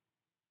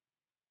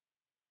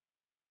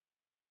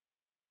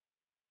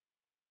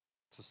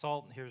 So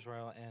salt, here's where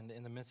I'll end,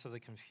 in the midst of the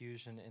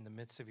confusion, in the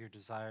midst of your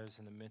desires,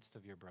 in the midst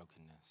of your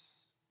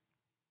brokenness.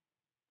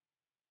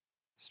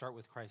 Start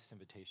with Christ's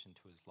invitation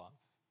to his love.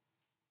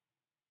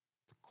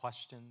 The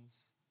questions,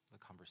 the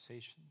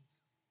conversations.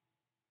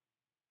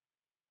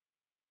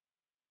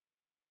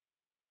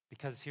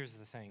 Because here's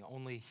the thing,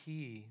 only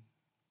he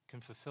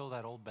can fulfill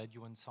that old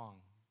Bedouin song.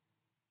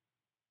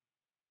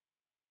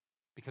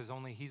 Because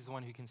only he's the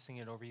one who can sing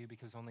it over you,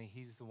 because only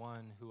he's the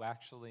one who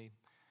actually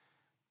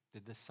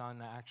did the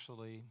sun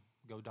actually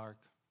go dark.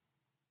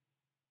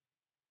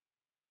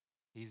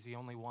 He's the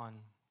only one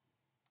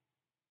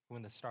who,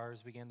 when the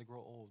stars began to grow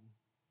old,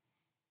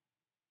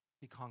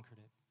 he conquered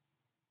it.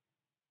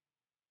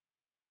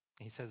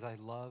 He says, I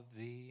love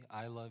thee,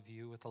 I love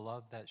you with a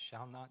love that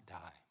shall not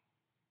die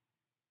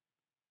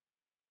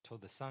till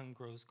the sun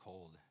grows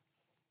cold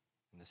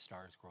and the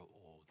stars grow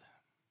old.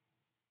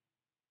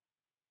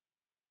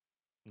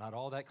 Not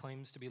all that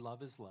claims to be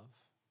love is love.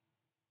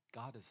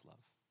 God is love.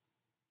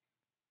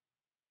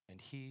 And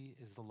he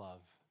is the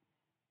love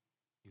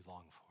you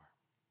long for.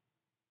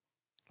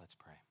 Let's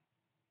pray.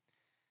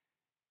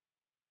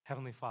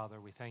 Heavenly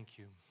Father, we thank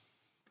you.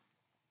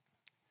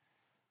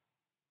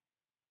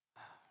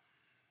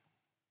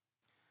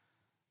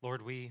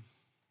 Lord, we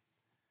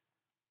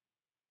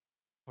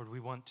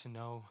want to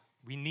know,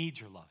 we need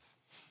your love.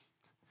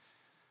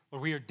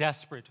 Lord, we are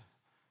desperate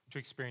to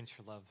experience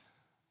your love.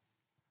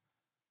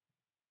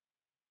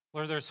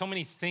 Lord, there are so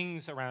many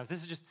things around us.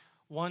 This is just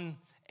one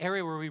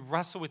area where we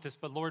wrestle with this,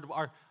 but Lord,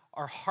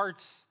 our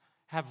hearts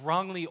have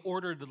wrongly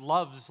ordered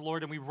loves,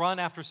 Lord, and we run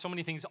after so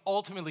many things,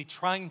 ultimately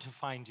trying to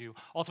find you,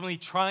 ultimately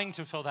trying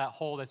to fill that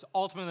hole that's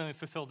ultimately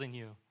fulfilled in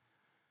you.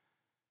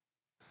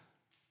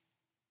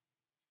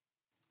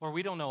 Lord,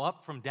 we don't know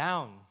up from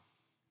down.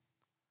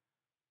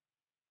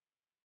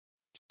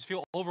 Just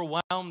feel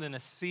overwhelmed in a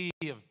sea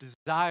of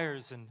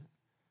desires and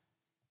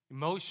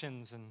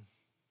emotions. And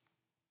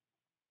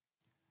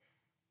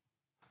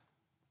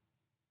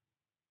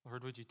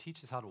Lord, would you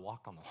teach us how to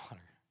walk on the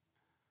water?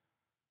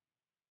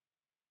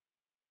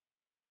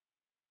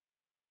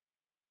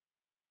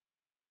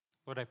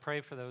 Lord, I pray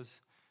for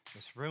those in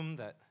this room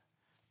that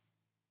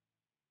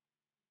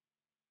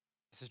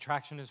this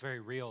attraction is very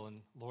real.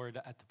 And Lord,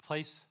 at the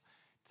place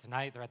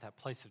tonight, they're at that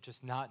place of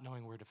just not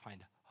knowing where to find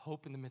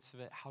hope in the midst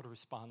of it, how to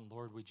respond.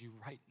 Lord, would you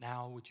right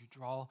now, would you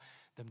draw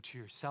them to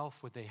yourself?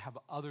 Would they have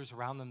others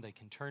around them they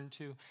can turn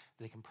to,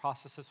 they can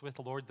process this with?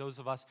 Lord, those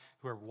of us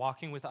who are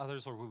walking with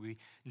others, or would we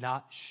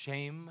not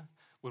shame?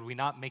 Would we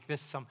not make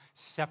this some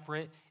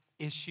separate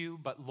issue,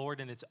 but Lord,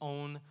 in its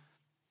own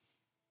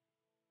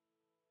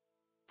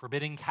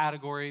forbidding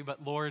category?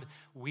 But Lord,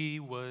 we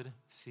would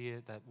see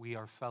it that we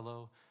are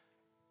fellow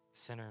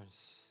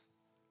sinners.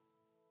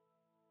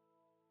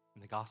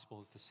 And the gospel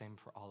is the same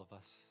for all of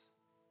us.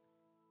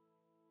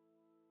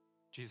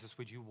 Jesus,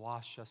 would you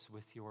wash us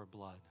with your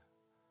blood?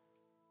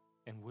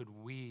 And would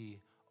we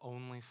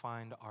only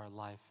find our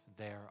life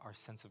there, our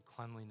sense of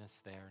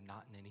cleanliness there,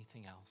 not in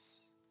anything else?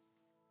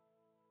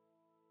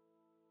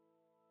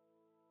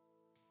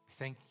 We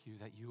thank you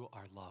that you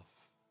are love.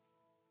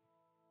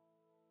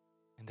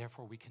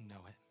 therefore we can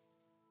know it.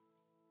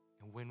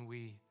 And when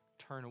we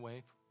turn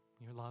away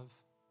from your love,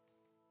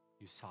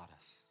 you sought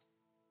us.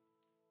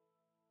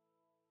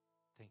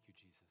 Thank you,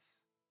 Jesus.